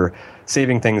iCloud, you're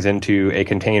saving things into a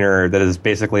container that is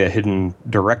basically a hidden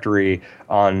directory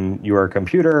on your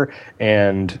computer,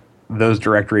 and those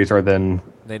directories are then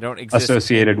they don't exist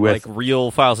associated with like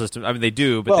real file systems. I mean, they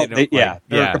do, but they don't.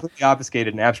 They're completely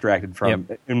obfuscated and abstracted from,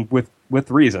 and with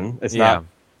reason. It's not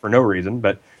for no reason,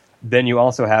 but then you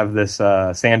also have this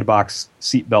sandbox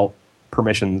seatbelt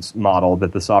permissions model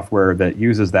that the software that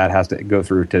uses that has to go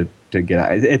through to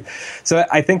get it. So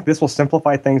I think this will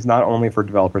simplify things not only for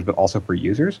developers but also for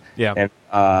users. Yeah, and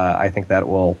I think that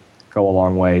will go a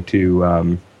long way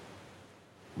to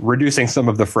reducing some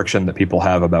of the friction that people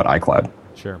have about iCloud.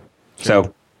 Sure.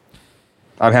 So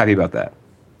I'm happy about that.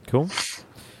 Cool.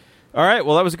 All right.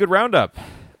 Well, that was a good roundup.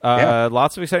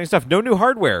 Lots of exciting stuff. No new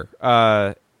hardware.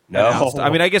 No, announced. I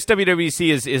mean, I guess WWDC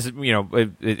is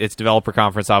it's developer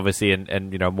conference obviously,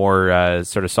 and more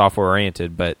sort of software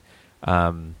oriented. But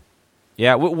so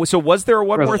was there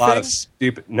one more thing?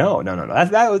 Stupid. No.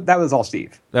 That was all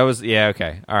Steve. That was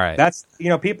okay. All right. That's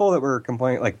people that were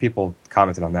complaining, like people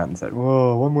commented on that and said,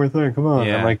 "Whoa, one more thing, come on."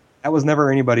 Yeah. I'm like, that was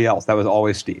never anybody else. That was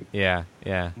always Steve. Yeah.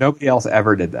 Nobody else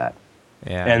ever did that.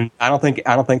 Yeah. And I don't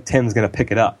think Tim's going to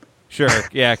pick it up. Sure,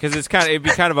 yeah, because it'd be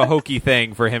kind of a hokey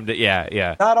thing for him to,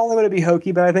 yeah. Not only would it be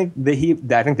hokey, but I think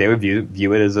they would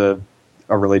view it as a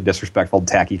really disrespectful,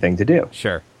 tacky thing to do.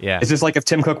 Sure, yeah. It's just like if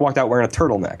Tim Cook walked out wearing a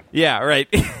turtleneck. Yeah, right.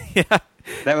 Yeah.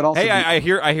 That would also. Hey, I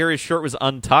hear his shirt was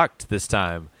untucked this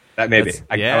time. That may be.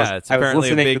 It's I was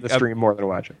listening to the stream more than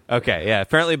watching. Okay, yeah,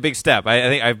 apparently a big step.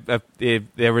 I think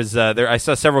I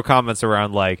saw several comments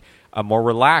around like a more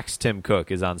relaxed Tim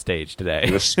Cook is on stage today.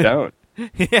 He was stoned.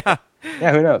 Yeah.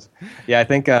 Yeah, who knows? Yeah, I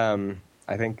think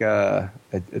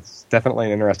it's definitely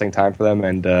an interesting time for them,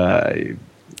 and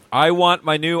I want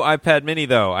my new iPad Mini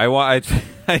though. I want.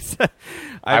 I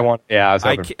don't want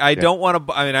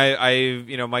to. I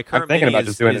mean, my current. I'm thinking Mini about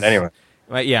just doing it anyway.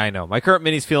 Yeah, I know. My current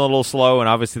Mini's feeling a little slow, and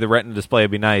obviously the Retina display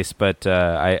would be nice, but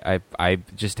I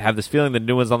just have this feeling the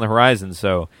new one's on the horizon,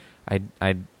 so I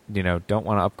don't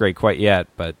want to upgrade quite yet,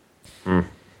 but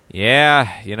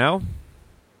yeah,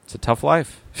 it's a tough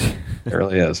life. It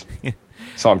really is.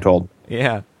 So I'm told.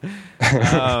 Yeah.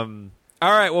 All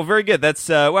right. Well, very good. That's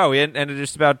wow. We ended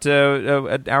just about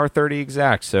an hour 30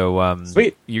 exact. So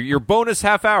sweet. Your bonus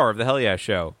half hour of the Hell Yeah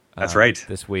Show. That's right.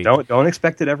 This week. Don't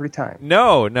expect it every time.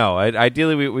 No.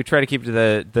 Ideally, we try to keep it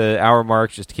to the hour mark,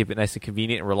 just to keep it nice and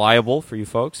convenient and reliable for you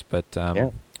folks. But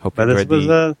hope. But this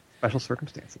was special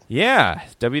circumstances. Yeah.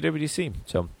 WWDC.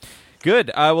 So.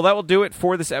 Good. Well, that will do it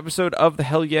for this episode of the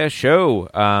Hell Yeah Show.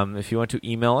 If you want to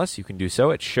email us, you can do so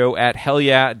at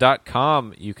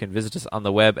show@hellyeah.com. You can visit us on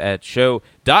the web at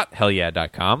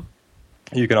show.hellyeah.com.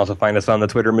 You can also find us on the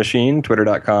Twitter machine,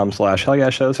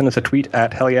 twitter.com/hellyeahshow. Send us a tweet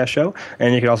at hellyeahshow.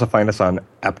 And you can also find us on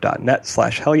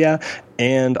app.net/hellyeah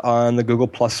and on the Google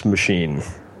Plus machine.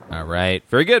 All right.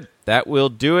 Very good. That will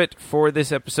do it for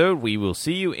this episode. We will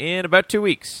see you in about 2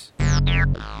 weeks.